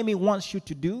the enemy wants you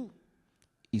to do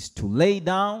is to lay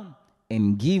down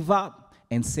and give up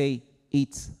and say,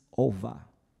 it's over.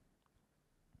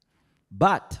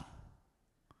 But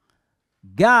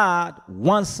God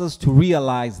wants us to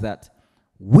realize that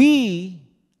we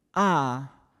are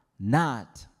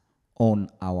not on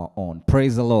our own.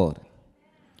 Praise the Lord.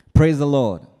 Praise the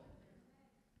Lord.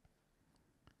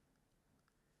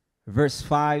 Verse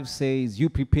 5 says, you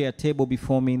prepare a table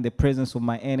before me in the presence of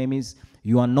my enemies.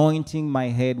 You anointing my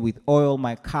head with oil,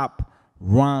 my cup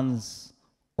runs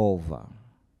over.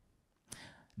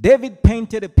 David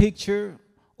painted a picture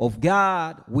of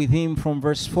God with him from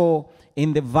verse 4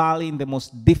 in the valley, in the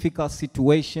most difficult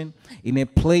situation, in a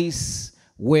place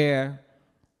where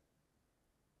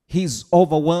he's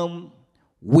overwhelmed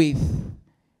with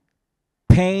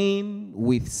pain,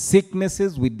 with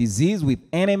sicknesses, with disease, with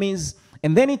enemies.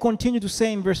 And then he continued to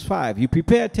say in verse 5, you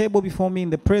prepare a table before me in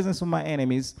the presence of my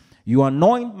enemies. You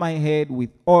anoint my head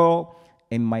with oil,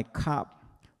 and my cup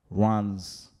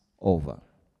runs over.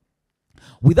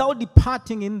 Without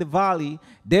departing in the valley,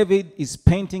 David is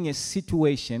painting a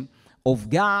situation of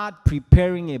God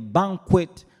preparing a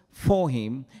banquet for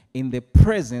him in the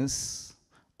presence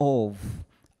of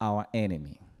our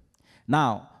enemy.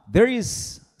 Now, there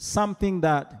is something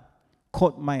that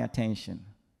caught my attention.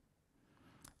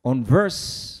 On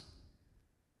verse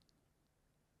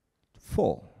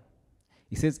 4,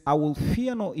 he says, I will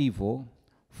fear no evil,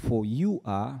 for you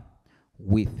are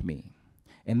with me.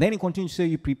 And then he continues to say,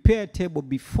 you prepare a table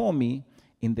before me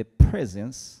in the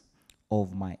presence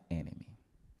of my enemy.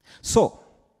 So,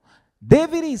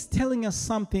 David is telling us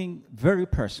something very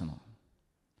personal.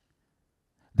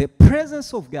 The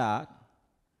presence of God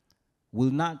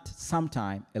will not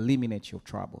sometime eliminate your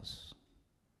troubles,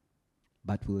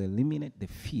 but will eliminate the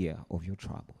fear of your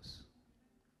troubles.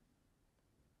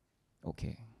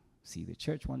 Okay. See, the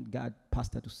church wants God,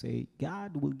 pastor, to say,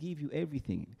 God will give you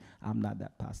everything. I'm not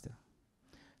that pastor.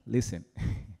 Listen.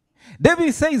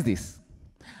 David says this.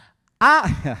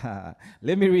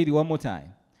 Let me read it one more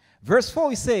time. Verse 4,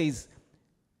 he says,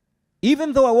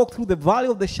 even though I walk through the valley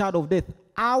of the shadow of death,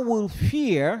 I will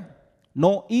fear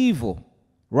no evil.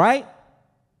 Right?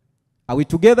 Are we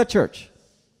together, church?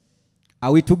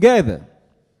 Are we together?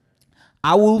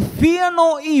 I will fear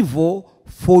no evil,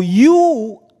 for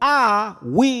you are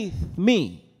with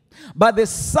me. But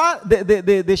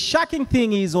the shocking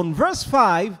thing is on verse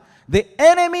 5, the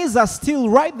enemies are still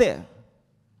right there.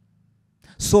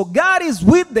 So God is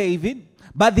with David,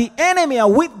 but the enemy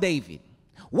are with David.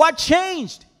 What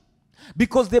changed?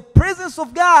 Because the presence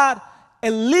of God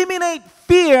eliminates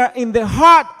fear in the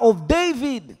heart of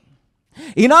David.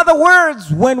 In other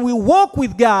words, when we walk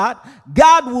with God,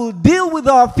 God will deal with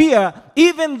our fear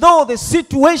even though the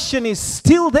situation is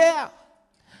still there.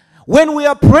 When we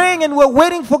are praying and we're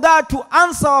waiting for God to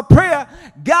answer our prayer,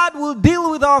 God will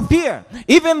deal with our fear.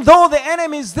 Even though the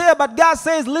enemy is there, but God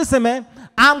says, listen, man,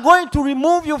 I'm going to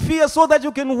remove your fear so that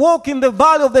you can walk in the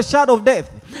valley of the shadow of death.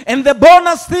 And the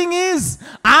bonus thing is,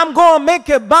 I'm going to make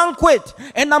a banquet,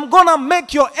 and I'm going to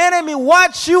make your enemy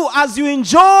watch you as you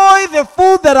enjoy the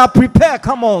food that I prepare.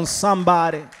 Come on,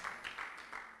 somebody.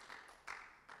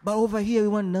 But over here, we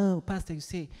want to know, Pastor, you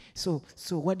say, so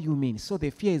what do you mean? So the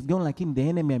fear is gone like in the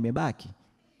enemy and me back.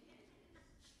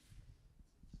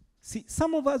 See,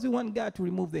 some of us, we want God to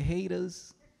remove the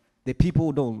haters, the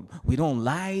people we don't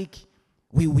like.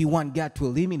 We want God to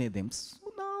eliminate them.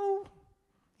 No,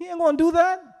 he ain't going to do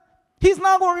that. He's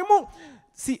not going to remove.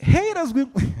 See, haters will,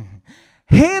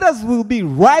 haters will be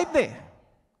right there.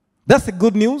 That's the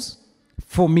good news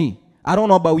for me. I don't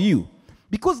know about you.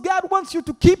 Because God wants you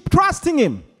to keep trusting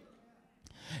him.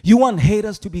 You want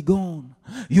haters to be gone.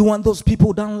 You want those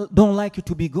people who don't like you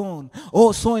to be gone.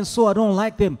 Oh, so-and-so, I don't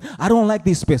like them. I don't like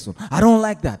this person. I don't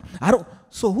like that.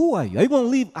 So who are you? Are you going to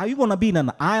live? Are you going to be in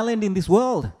an island in this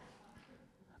world?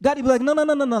 God will be like, no.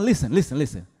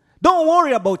 Listen. Don't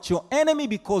worry about your enemy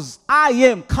because I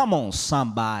am. Come on,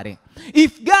 somebody.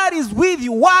 If God is with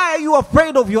you, why are you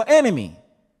afraid of your enemy?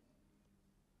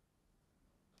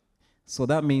 So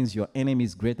that means your enemy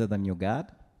is greater than your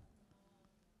God?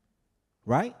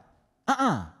 Right?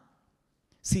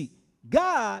 See,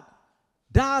 God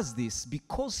does this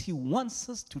because he wants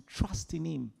us to trust in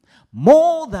him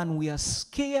more than we are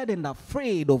scared and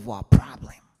afraid of our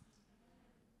problem.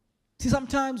 See,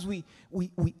 sometimes we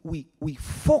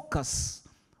focus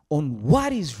on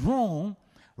what is wrong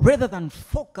rather than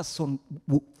focus on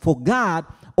for God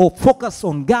or focus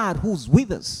on God who's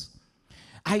with us.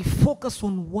 I focus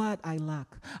on what I lack.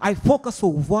 I focus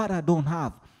on what I don't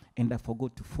have. And I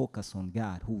forgot to focus on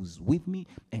God who's with me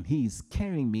and he is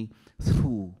carrying me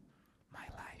through my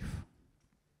life.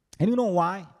 And you know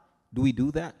why do we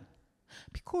do that?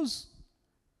 Because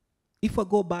if I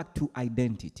go back to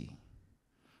identity,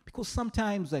 because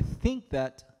sometimes I think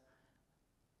that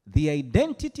the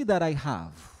identity that I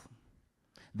have,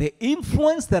 the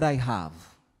influence that I have,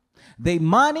 the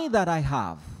money that I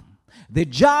have, the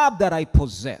job that I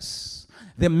possess,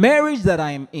 the marriage that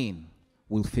I am in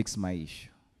will fix my issue.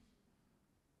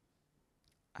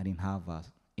 I didn't have an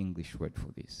English word for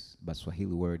this, but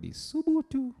Swahili word is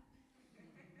subutu.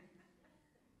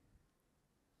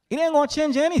 It ain't going to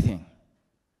change anything.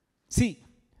 See,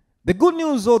 the good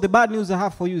news or the bad news I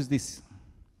have for you is this.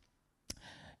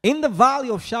 In the valley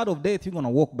of shadow of death, you're going to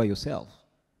walk by yourself.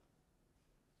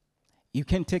 You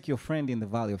can't take your friend in the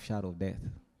valley of shadow of death.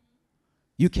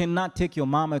 You cannot take your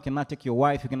mama, you cannot take your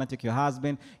wife, you cannot take your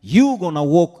husband. You're going to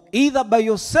walk either by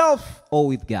yourself or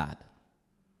with God.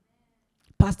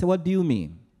 Pastor, what do you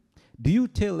mean? Do you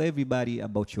tell everybody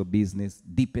about your business,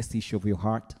 deepest issue of your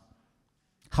heart?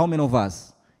 How many of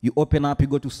us, you open up, you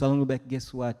go to salon, you're like,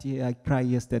 guess what? Yeah, I cried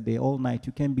yesterday all night.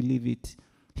 You can't believe it.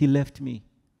 He left me.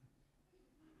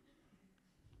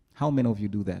 How many of you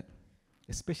do that?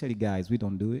 Especially guys, we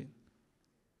don't do it.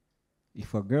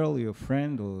 If a girl, your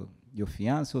friend, or your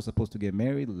fiancé was supposed to get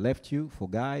married, left you, for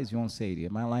guys, you won't say it.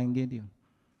 Am I lying to you?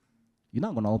 You're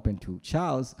not going to open to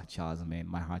Charles, man,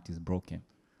 my heart is broken.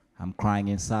 I'm crying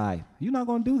inside. You're not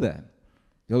going to do that.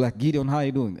 You're like, Gideon, how are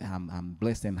you doing? I'm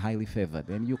blessed and highly favored.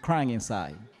 And you're crying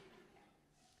inside.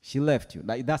 She left you.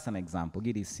 That's an example.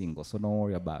 Gideon is single, so don't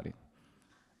worry about it.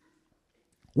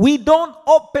 We don't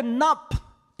open up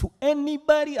to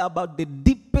anybody about the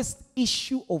deepest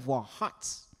issue of our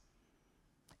hearts.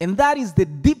 And that is the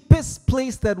deepest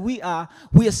place that we are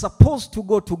supposed to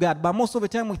go to God. But most of the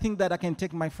time we think that I can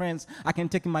take my friends, I can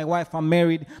take my wife, I'm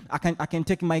married, I can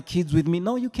take my kids with me.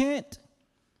 No, you can't.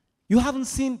 You haven't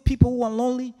seen people who are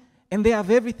lonely and they have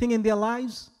everything in their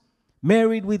lives?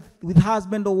 Married with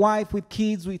husband or wife, with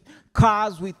kids, with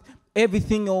cars, with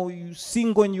everything, or you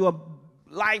single and your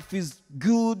life is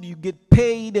good, you get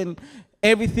paid and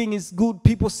everything is good.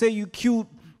 People say you're cute.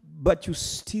 But you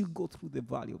still go through the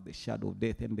valley of the shadow of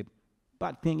death. And the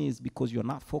bad thing is because you're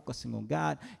not focusing on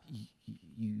God,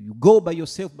 you go by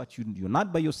yourself, but you're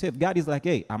not by yourself. God is like,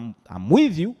 hey, I'm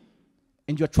with you.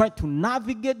 And you're trying to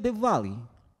navigate the valley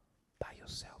by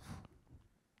yourself.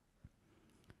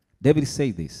 David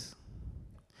says this.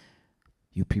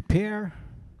 You prepare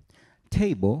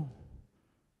table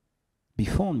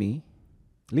before me,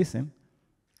 listen,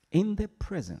 in the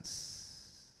presence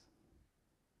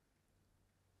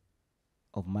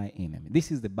of my enemy. This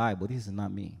is the Bible. This is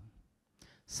not me.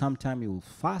 Sometime you will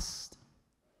fast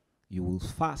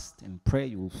and pray,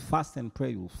 you will fast and pray,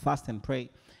 you will fast and pray,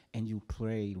 and you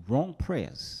pray wrong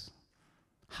prayers.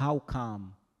 How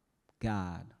come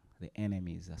God, the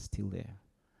enemies are still there?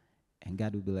 And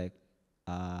God will be like,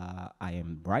 I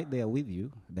am right there with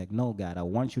you. Like, no, God, I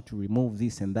want you to remove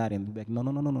this and that. And be like,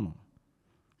 no.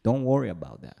 Don't worry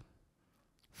about that.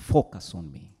 Focus on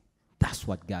me. That's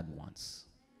what God wants.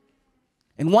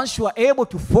 And once you are able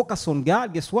to focus on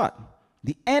God, guess what?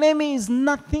 The enemy is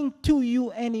nothing to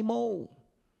you anymore.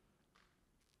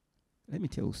 Let me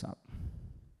tell you something.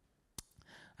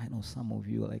 I know some of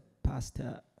you are like,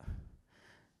 Pastor,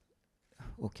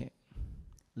 okay,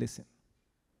 listen.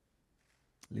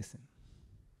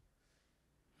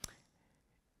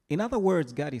 In other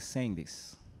words, God is saying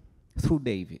this through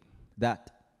David,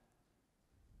 that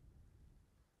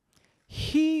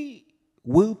He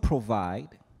will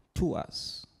provide to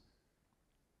us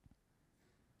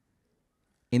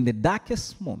in the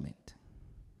darkest moment.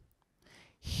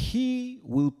 He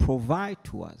will provide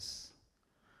to us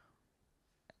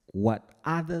what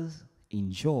others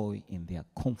enjoy in their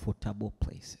comfortable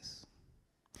places.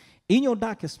 In your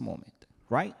darkest moment,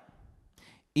 right?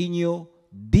 In your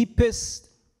deepest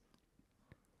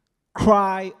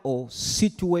cry or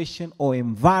situation or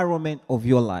environment of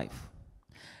your life,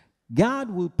 God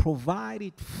will provide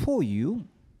it for you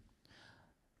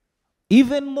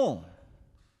even more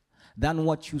than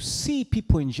what you see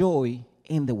people enjoy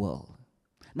in the world.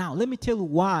 Now, let me tell you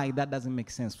why that doesn't make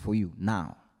sense for you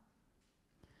now.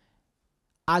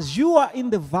 As you are in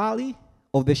the valley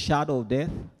of the shadow of death,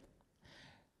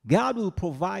 God will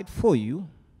provide for you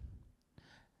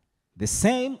the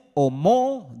same or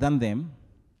more than them,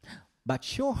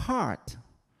 but your heart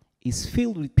is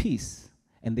filled with peace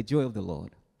and the joy of the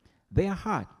Lord. Their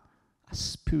heart are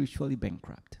spiritually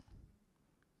bankrupt.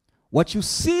 What you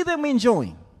see them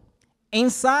enjoying,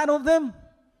 inside of them,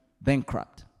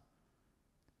 bankrupt.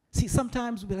 See,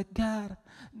 sometimes we're like, God,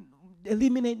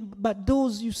 eliminate, but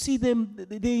those you see them,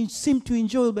 they seem to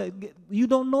enjoy, but you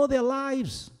don't know their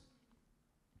lives.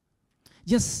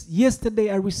 Just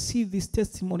yesterday, I received this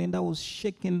testimony and I was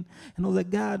shaking. And I was like,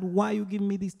 God, why you giving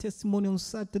me this testimony on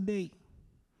Saturday?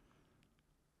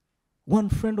 One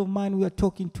friend of mine we were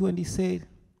talking to, and he said,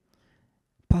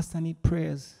 Pastor, I need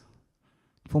prayers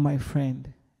for my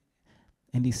friend.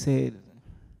 And he said,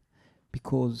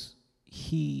 because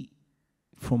he,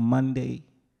 from Monday,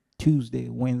 Tuesday,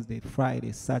 Wednesday,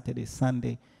 Friday, Saturday,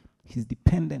 Sunday, he's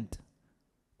dependent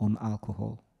on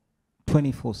alcohol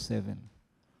 24/7.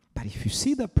 But if you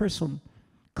see that person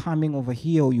coming over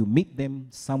here or you meet them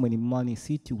somewhere in Money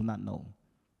City, you will not know.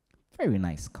 Very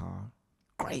nice car,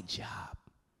 great job,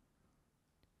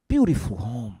 beautiful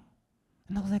home.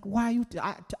 And I was like, why are you,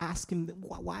 to ask him,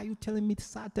 why are you telling me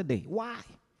Saturday? Why?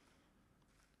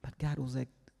 But God was like,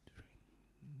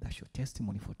 that's your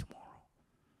testimony for tomorrow.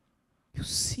 You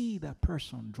see that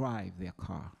person drive their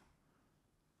car.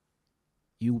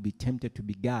 You will be tempted to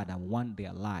be God. I want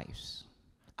their lives.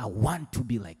 I want to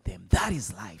be like them. That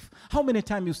is life. How many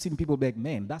times you've seen people be like,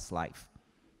 man, that's life?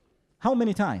 How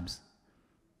many times?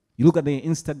 You look at their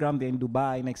Instagram, they're in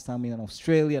Dubai, next time in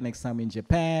Australia, next time in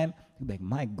Japan. You're like,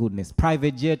 my goodness,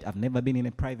 private jet. I've never been in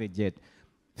a private jet.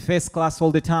 First class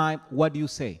all the time. What do you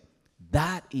say?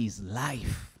 That is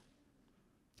life.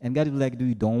 And God is like, do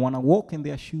you don't want to walk in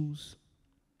their shoes?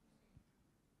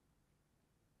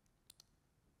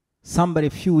 Somebody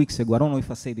a few weeks ago, I don't know if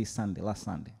I said this Sunday, last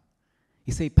Sunday,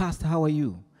 he said, Pastor, how are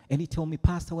you? And he told me,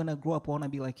 Pastor, when I grow up, I want to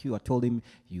be like you. I told him,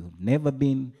 you've never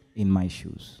been in my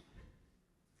shoes.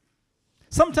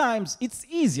 Sometimes it's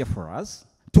easier for us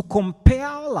to compare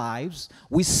our lives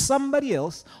with somebody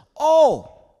else,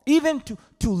 or even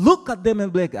to look at them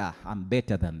and be like, I'm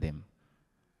better than them.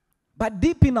 But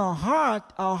deep in our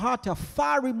heart are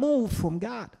far removed from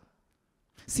God.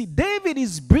 See, David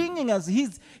is bringing us,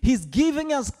 he's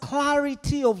giving us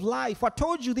clarity of life. I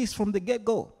told you this from the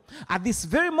get-go. At this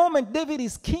very moment, David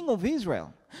is king of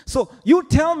Israel. So you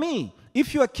tell me,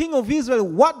 if you are king of Israel,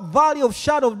 what valley of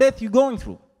shadow of death you're going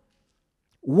through?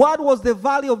 What was the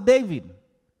valley of David?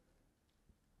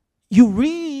 You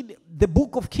read the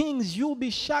book of Kings, you'll be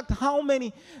shocked how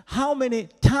many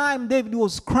times David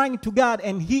was crying to God,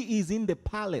 and he is in the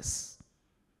palace.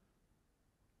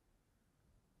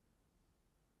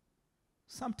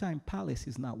 Sometimes palace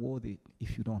is not worth it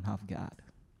if you don't have God.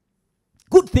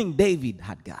 Good thing David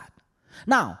had God.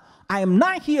 Now, I am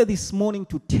not here this morning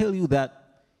to tell you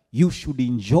that you should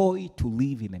enjoy to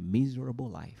live in a miserable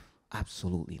life.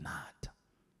 Absolutely not.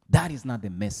 That is not the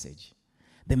message.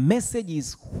 The message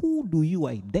is, who do you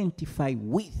identify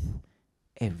with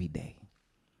every day?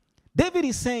 David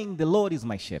is saying, the Lord is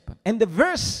my shepherd. And the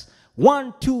verse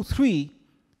 1, 2, 3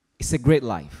 is a great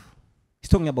life. He's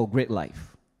talking about great life.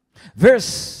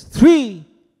 Verse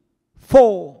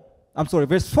 4,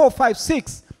 5,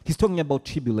 6, he's talking about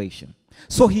tribulation.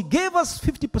 So he gave us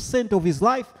 50% of his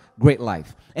life, great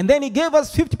life. And then he gave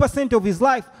us 50% of his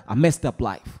life, a messed up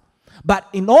life. But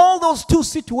in all those two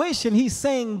situations, he's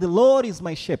saying, the Lord is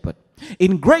my shepherd.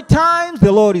 In great times,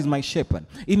 the Lord is my shepherd.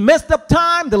 In messed up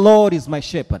time, the Lord is my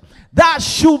shepherd. That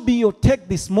should be your take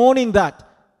this morning, that,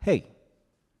 hey,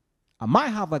 I might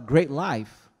have a great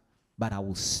life, but I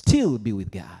will still be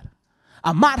with God.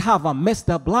 I might have a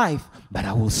messed up life, but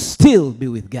I will still be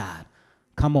with God.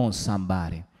 Come on,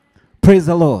 somebody. Praise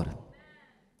the Lord.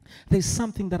 There's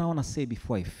something that I want to say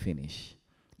before I finish.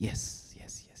 Yes.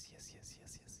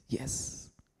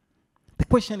 The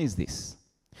question is this.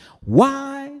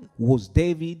 Why was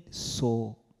David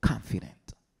so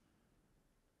confident.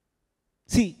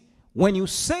 See, when you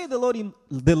say the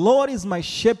Lord is my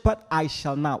shepherd, I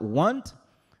shall not want,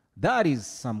 that is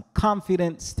some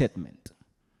confident statement.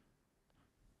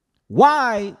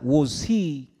 Why was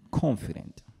he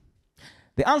confident?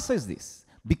 The answer is this: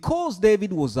 because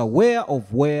David was aware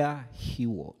of where he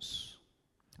was.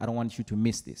 I don't want you to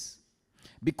miss this.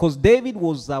 Because David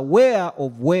was aware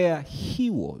of where he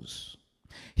was.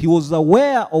 He was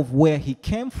aware of where he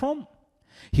came from.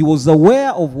 He was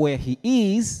aware of where he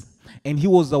is. And he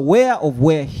was aware of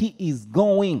where he is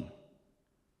going.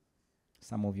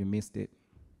 Some of you missed it.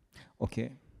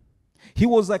 Okay. He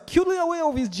was acutely aware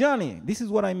of his journey. This is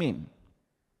what I mean.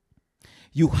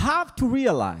 You have to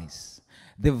realize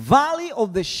the valley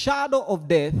of the shadow of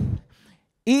death,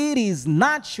 it is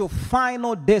not your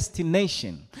final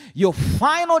destination. Your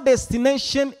final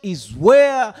destination is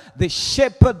where the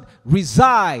shepherd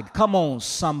resides. Come on,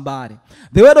 somebody.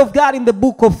 The word of God in the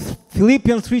book of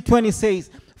Philippians 3:20 says,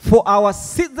 "For our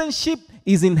citizenship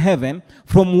is in heaven,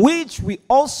 from which we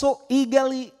also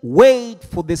eagerly wait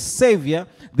for the Savior,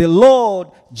 the Lord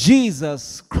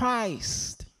Jesus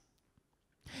Christ."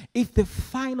 If the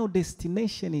final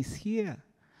destination is here,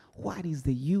 what is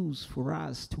the use for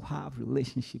us to have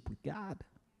relationship with God?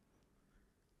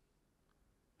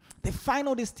 The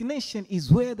final destination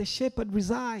is where the shepherd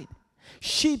resides.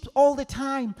 Sheep all the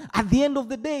time, at the end of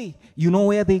the day, you know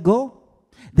where they go?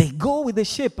 They go with the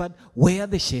shepherd where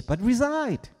the shepherd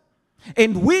resides.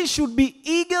 And we should be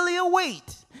eagerly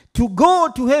await to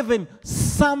go to heaven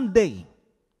someday.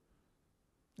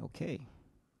 Okay.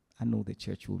 I know the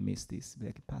church will miss this.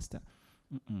 Like, Pastor,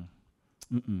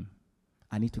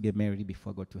 I need to get married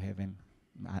before I go to heaven.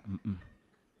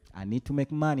 I need to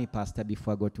make money, Pastor,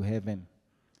 before I go to heaven.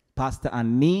 Pastor, I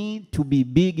need to be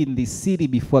big in the city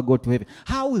before I go to heaven.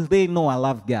 How will they know I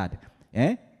love God?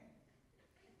 Eh?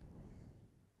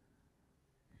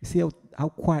 You see how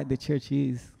quiet the church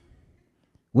is?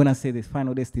 When I say the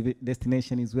final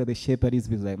destination is where the shepherd is,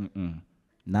 it's like,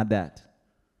 not that.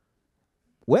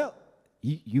 Well,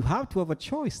 you have to have a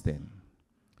choice then.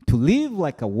 To live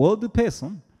like a worldly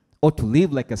person or to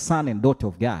live like a son and daughter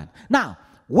of God. Now,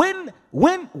 when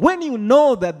you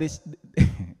know that this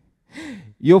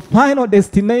your final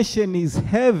destination is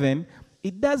heaven,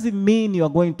 it doesn't mean you are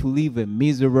going to live a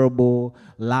miserable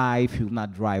life, you will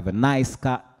not drive a nice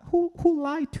car. Who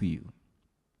lied to you?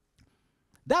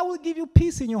 That will give you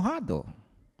peace in your heart, though.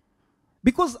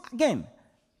 Because, again,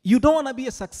 you don't want to be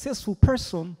a successful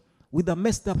person with a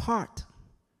messed up heart.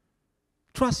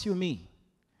 Trust you me.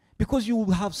 Because you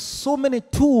will have so many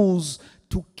tools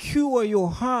to cure your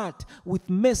heart with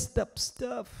messed up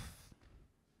stuff.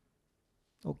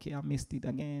 Okay, I missed it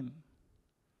again.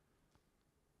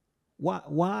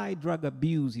 Why drug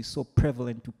abuse is so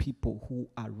prevalent to people who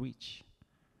are rich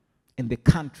in the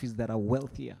countries that are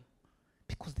wealthier?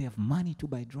 Because they have money to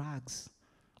buy drugs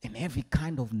and every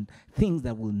kind of things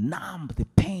that will numb the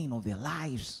pain of their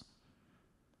lives.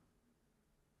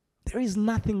 There is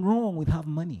nothing wrong with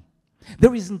having money.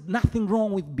 There is nothing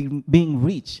wrong with being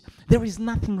rich. There is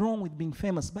nothing wrong with being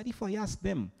famous. But if I ask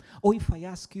them, or if I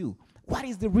ask you, what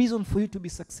is the reason for you to be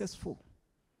successful?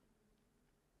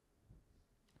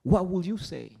 What will you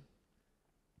say?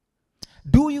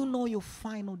 Do you know your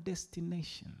final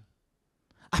destination?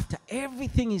 After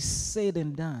everything is said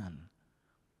and done,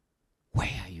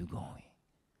 where are you going?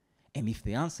 And if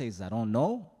the answer is, I don't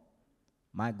know,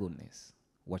 my goodness,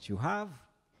 what you have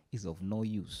is of no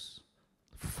use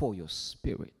for your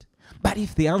spirit. But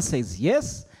if the answer is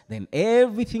yes, then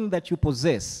everything that you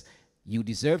possess, you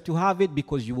deserve to have it,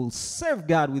 because you will serve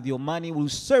God with your money, you will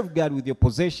serve God with your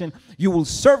possession, you will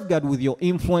serve God with your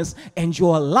influence, and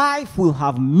your life will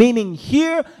have meaning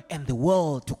here and the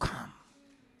world to come.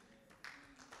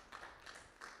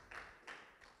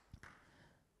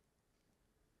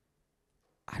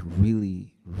 I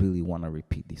really, really want to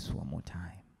repeat this one more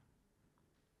time.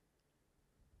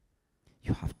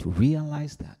 You have to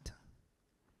realize that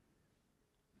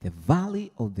the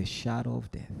valley of the shadow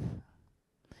of death,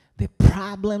 the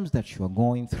problems that you are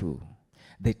going through,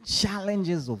 the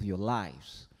challenges of your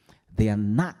lives, they are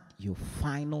not your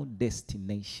final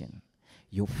destination.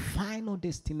 Your final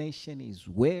destination is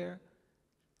where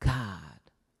God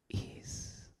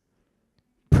is.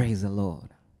 Praise the Lord.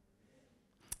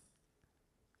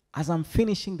 As I'm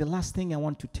finishing, the last thing I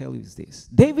want to tell you is this.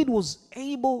 David was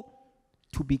able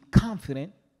to be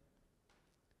confident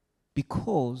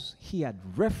because he had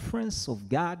reference of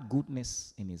God's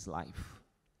goodness in his life.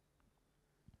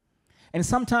 And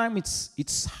sometimes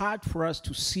it's hard for us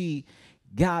to see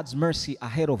God's mercy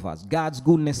ahead of us, God's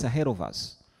goodness ahead of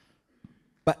us.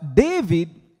 But David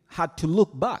had to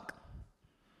look back.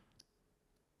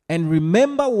 and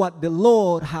remember what the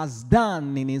Lord has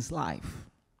done in his life.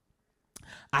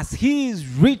 As he is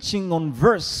reaching on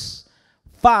verse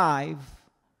 4,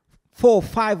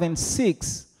 5, and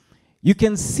 6, you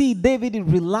can see David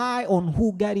rely on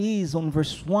who God is on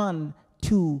verse 1,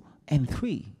 2, and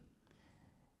 3.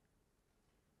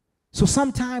 So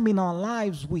sometime in our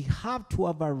lives, we have to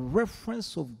have a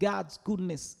reference of God's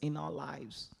goodness in our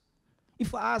lives.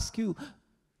 If I ask you,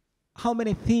 how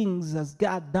many things has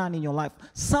God done in your life?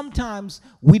 Sometimes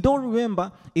we don't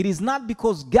remember. It is not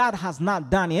because God has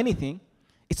not done anything.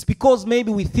 It's because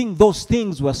maybe we think those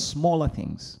things were smaller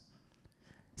things.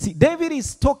 See, David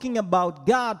is talking about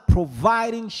God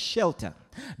providing shelter.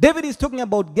 David is talking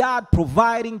about God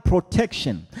providing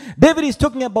protection. David is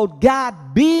talking about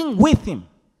God being with him.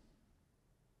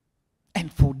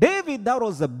 And for David, that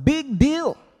was a big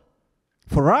deal.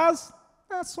 For us,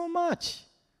 not so much.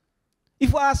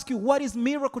 If I ask you, what is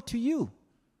miracle to you?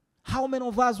 How many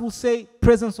of us will say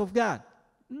presence of God?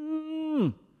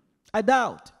 I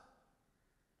doubt.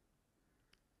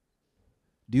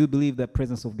 Do you believe that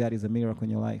presence of God is a miracle in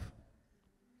your life?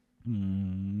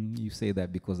 You say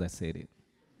that because I said it.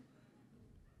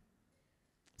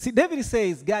 See, David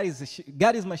says, God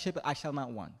is my shepherd, I shall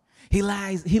not want. He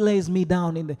lays me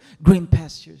down in the green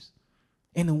pastures,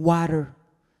 in the water.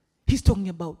 He's talking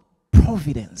about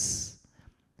providence.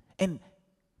 And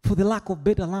for the lack of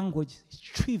better language, it's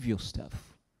trivial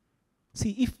stuff.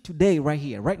 See, if today, right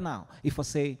here, right now, if I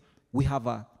say we have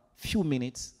a few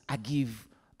minutes, I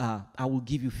will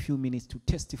give you a few minutes to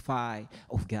testify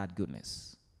of God's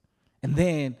goodness. And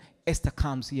then Esther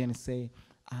comes here and say,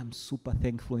 I'm super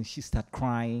thankful. And she started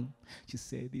crying. She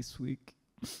said, this week,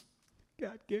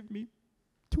 God gave me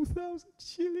 2,000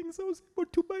 shillings. I was able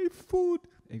to buy food.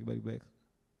 Everybody back.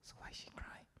 So why is she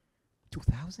crying?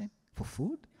 2,000 for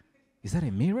food? Is that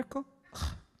a miracle?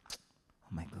 Oh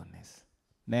my goodness.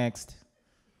 Next.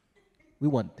 We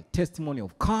want the testimony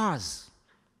of cars.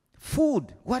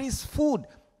 Food. What is food?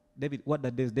 David, what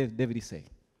does David say?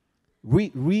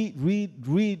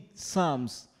 Read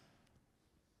Psalms.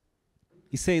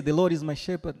 He said, the Lord is my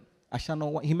shepherd. I shall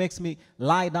not want. He makes me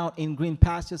lie down in green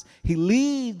pastures. He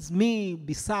leads me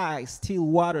beside still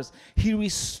waters. He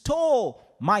restores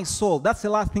my soul. That's the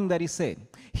last thing that he said.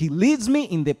 He leads me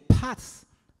in the paths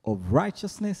of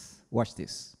righteousness. Watch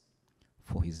this.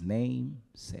 For his name's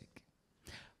sake.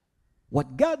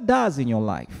 What God does in your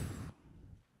life,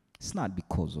 it's not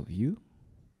because of you.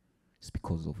 It's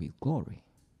because of his glory.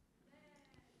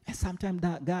 And sometimes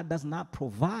God does not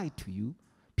provide to you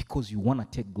because you want to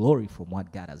take glory from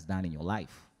what God has done in your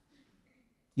life.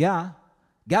 Yeah.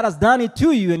 God has done it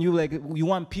to you, and you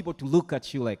want people to look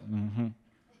at you like,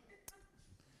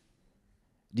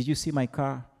 Did you see my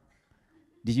car?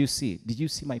 Did you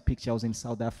see my picture? I was in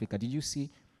South Africa. Did you see?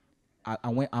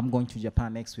 I'm going to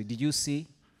Japan next week. Did you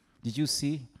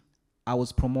see? I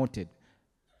was promoted.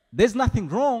 There's nothing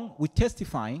wrong with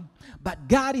testifying, but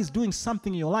God is doing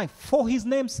something in your life for his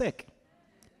name's sake.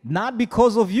 Not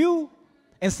because of you.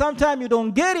 And sometimes you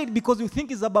don't get it because you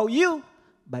think it's about you,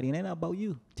 but it ain't about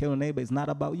you. Tell your neighbor it's not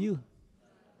about you.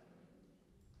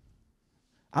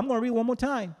 I'm going to read one more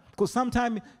time because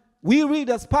sometimes we read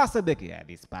as pastor,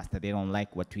 this pastor, they don't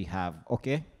like what we have.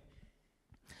 Okay.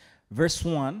 Verse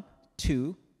 1,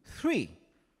 2, 3.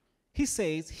 He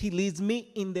says, he leads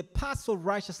me in the paths of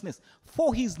righteousness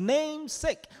for his name's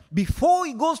sake. Before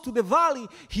he goes to the valley,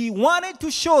 he wanted to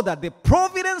show that the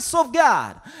providence of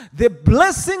God, the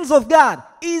blessings of God,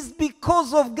 is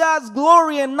because of God's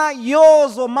glory and not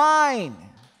yours or mine.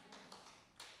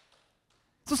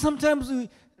 So sometimes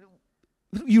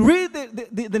you read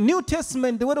the New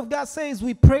Testament, the Word of God says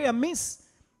we pray amiss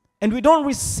and we don't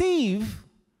receive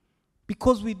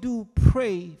because we do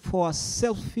pray for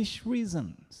selfish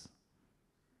reasons.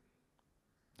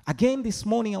 Again, this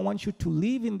morning, I want you to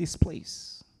live in this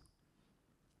place.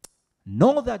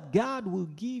 Know that God will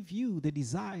give you the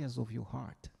desires of your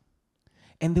heart.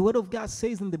 And the Word of God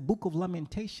says in the book of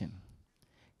Lamentation,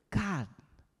 God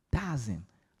doesn't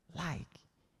like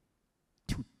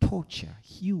to torture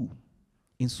you.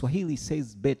 In Swahili, it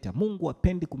says better. Mungu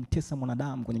hapendi kumtesa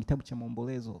mwanadamu kwenye kitabu cha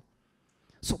Maombolezo.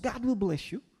 So God will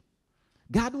bless you.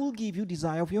 God will give you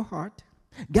desire of your heart.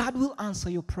 God will answer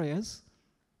your prayers.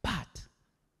 But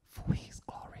for his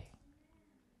glory.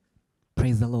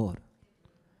 Praise the Lord.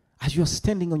 As you're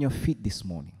standing on your feet this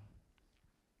morning,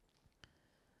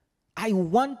 I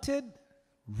wanted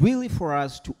really for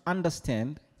us to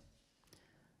understand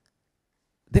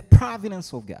the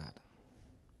providence of God.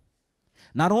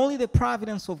 Not only the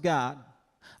providence of God,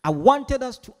 I wanted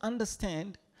us to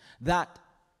understand that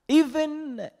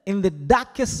even in the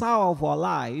darkest hour of our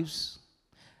lives,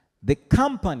 The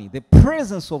company, the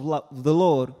presence of the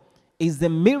Lord is the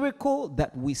miracle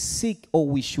that we seek, or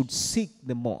we should seek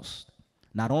the most.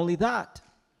 Not only that,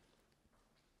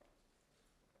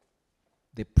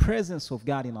 the presence of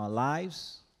God in our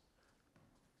lives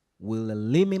will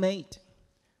eliminate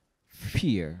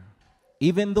fear.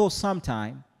 Even though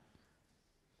sometimes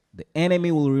the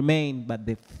enemy will remain, but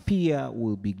the fear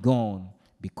will be gone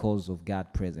because of God's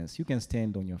presence. You can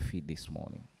stand on your feet this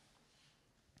morning.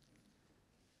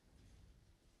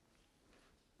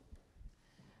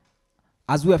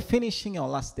 As we are finishing our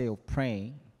last day of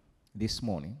praying this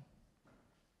morning,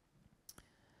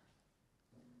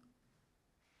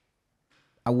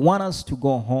 I want us to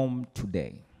go home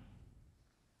today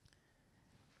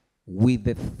with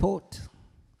the thought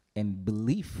and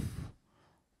belief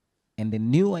and the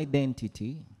new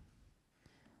identity,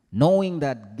 knowing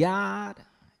that God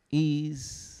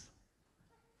is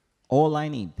all I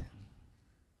need.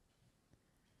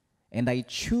 And I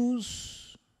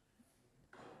choose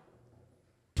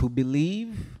to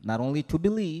believe, not only to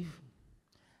believe,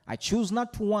 I choose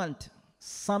not to want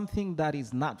something that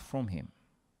is not from Him.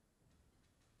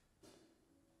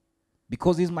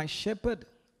 Because He's my shepherd,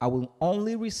 I will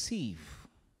only receive,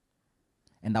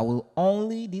 and I will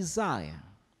only desire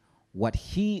what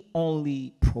He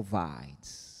only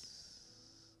provides.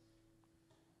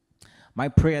 My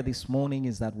prayer this morning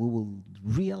is that we will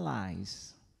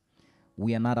realize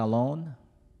we are not alone.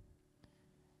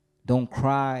 Don't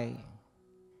cry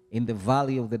in the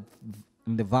valley of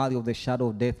the shadow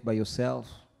of death by yourself.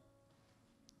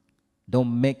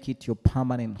 Don't make it your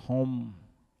permanent home.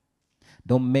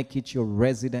 Don't make it your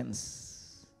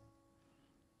residence.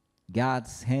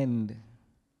 God's hand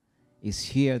is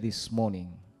here this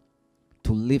morning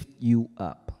to lift you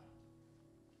up.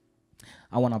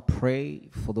 I want to pray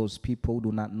for those people who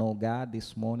do not know God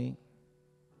this morning.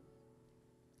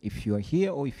 If you're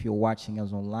here or if you're watching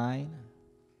us online,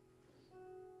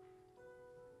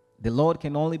 the Lord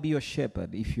can only be your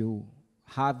shepherd if you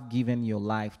have given your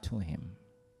life to Him.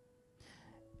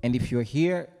 And if you're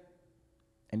here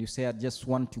and you say, I just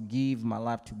want to give my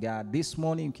life to God, this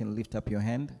morning you can lift up your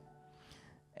hand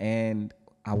and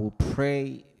I will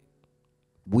pray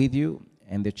with you,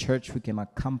 and the church, we can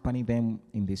accompany them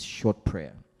in this short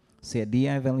prayer. Say,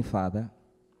 dear Heavenly Father,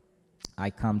 I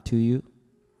come to you.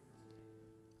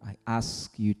 I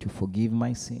ask you to forgive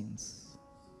my sins.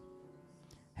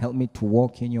 Help me to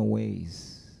walk in your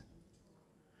ways.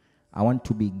 I want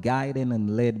to be guided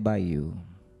and led by you.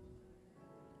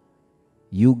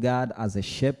 You, God, as a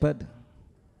shepherd,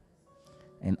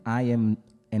 and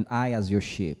I as your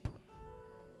sheep.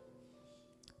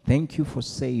 Thank you for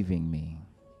saving me,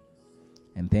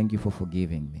 and thank you for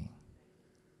forgiving me.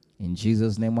 In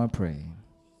Jesus' name I pray.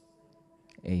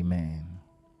 Amen.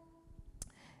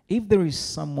 If there is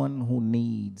someone who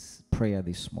needs prayer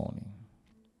this morning,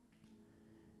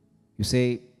 you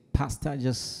say, Pastor, I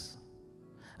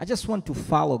just want to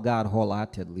follow God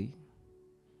wholeheartedly.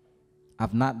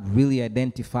 I've not really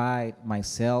identified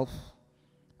myself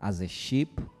as a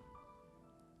sheep,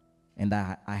 and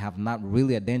I have not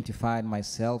really identified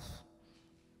myself.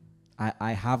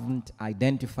 I haven't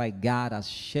identified God as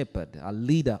shepherd, a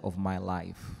leader of my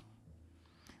life.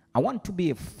 I want to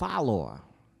be a follower.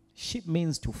 Sheep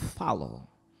means to follow.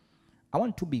 I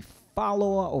want to be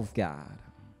follower of God.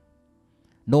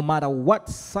 No matter what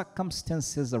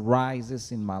circumstances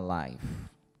arises in my life,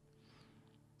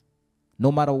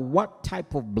 no matter what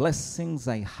type of blessings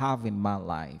I have in my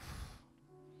life,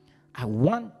 I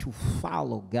want to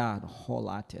follow God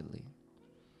wholeheartedly.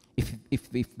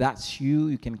 If that's you,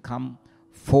 you can come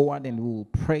forward and we will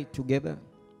pray together.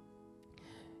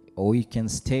 Or you can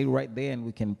stay right there and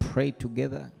we can pray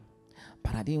together.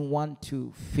 But I didn't want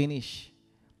to finish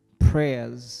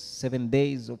prayers, 7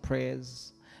 days of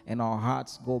prayers, and our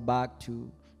hearts go back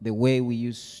to the way we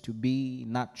used to be,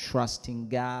 not trusting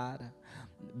God,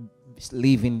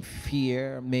 living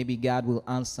fear. Maybe God will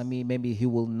answer me, maybe He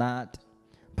will not.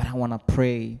 But I want to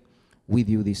pray with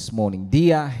you this morning.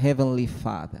 Dear Heavenly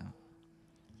Father,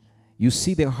 you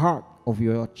see the heart of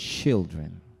your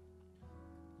children.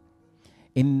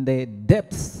 In the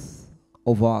depths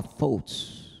of our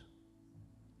thoughts,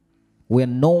 where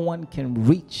no one can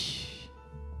reach,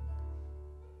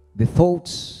 the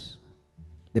thoughts,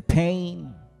 the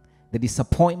pain, the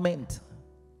disappointment.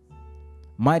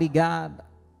 Mighty God,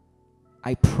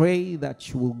 I pray that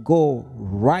you will go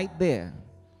right there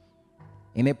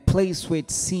in a place where it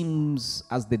seems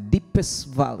as the deepest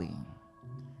valley,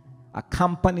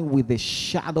 accompanied with the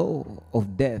shadow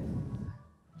of death.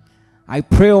 I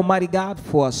pray, Almighty God,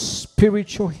 for a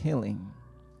spiritual healing.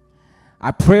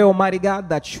 I pray, Almighty God,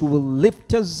 that you will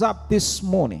lift us up this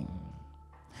morning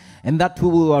and that we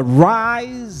will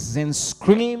arise and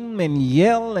scream and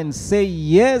yell and say,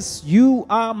 yes, you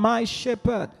are my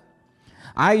shepherd.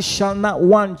 I shall not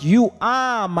want. You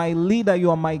are my leader. You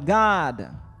are my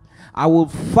God. I will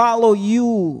follow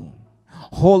you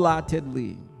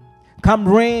wholeheartedly. Come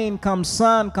rain, come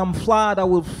sun, come flood, I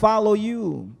will follow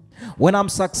you. When I'm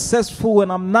successful,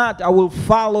 when I'm not, I will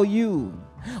follow you.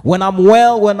 When I'm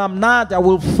well, when I'm not, I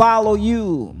will follow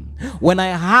you. When I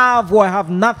have or I have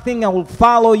nothing, I will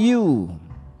follow you.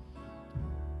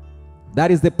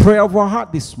 That is the prayer of our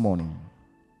heart this morning.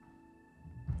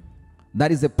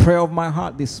 That is the prayer of my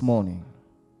heart this morning.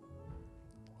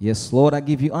 Yes, Lord, I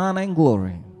give you honor and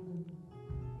glory.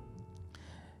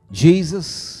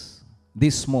 Jesus,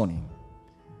 this morning,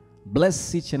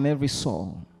 bless each and every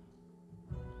soul.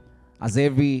 As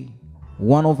every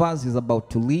one of us is about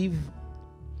to leave,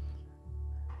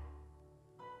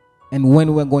 and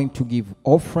when we're going to give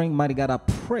offering, mighty God, I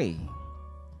pray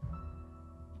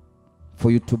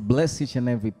for you to bless each and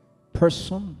every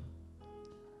person.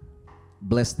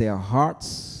 Bless their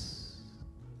hearts.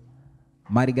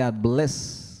 Mighty God,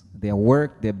 bless their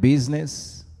work, their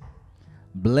business.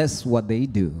 Bless what they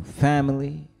do.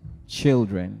 Family,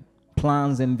 children,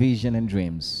 plans and vision and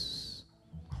dreams.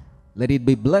 Let it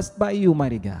be blessed by you,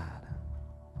 mighty God.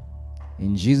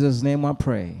 In Jesus' name I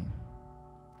pray.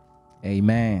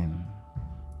 Amen.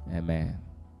 Amen.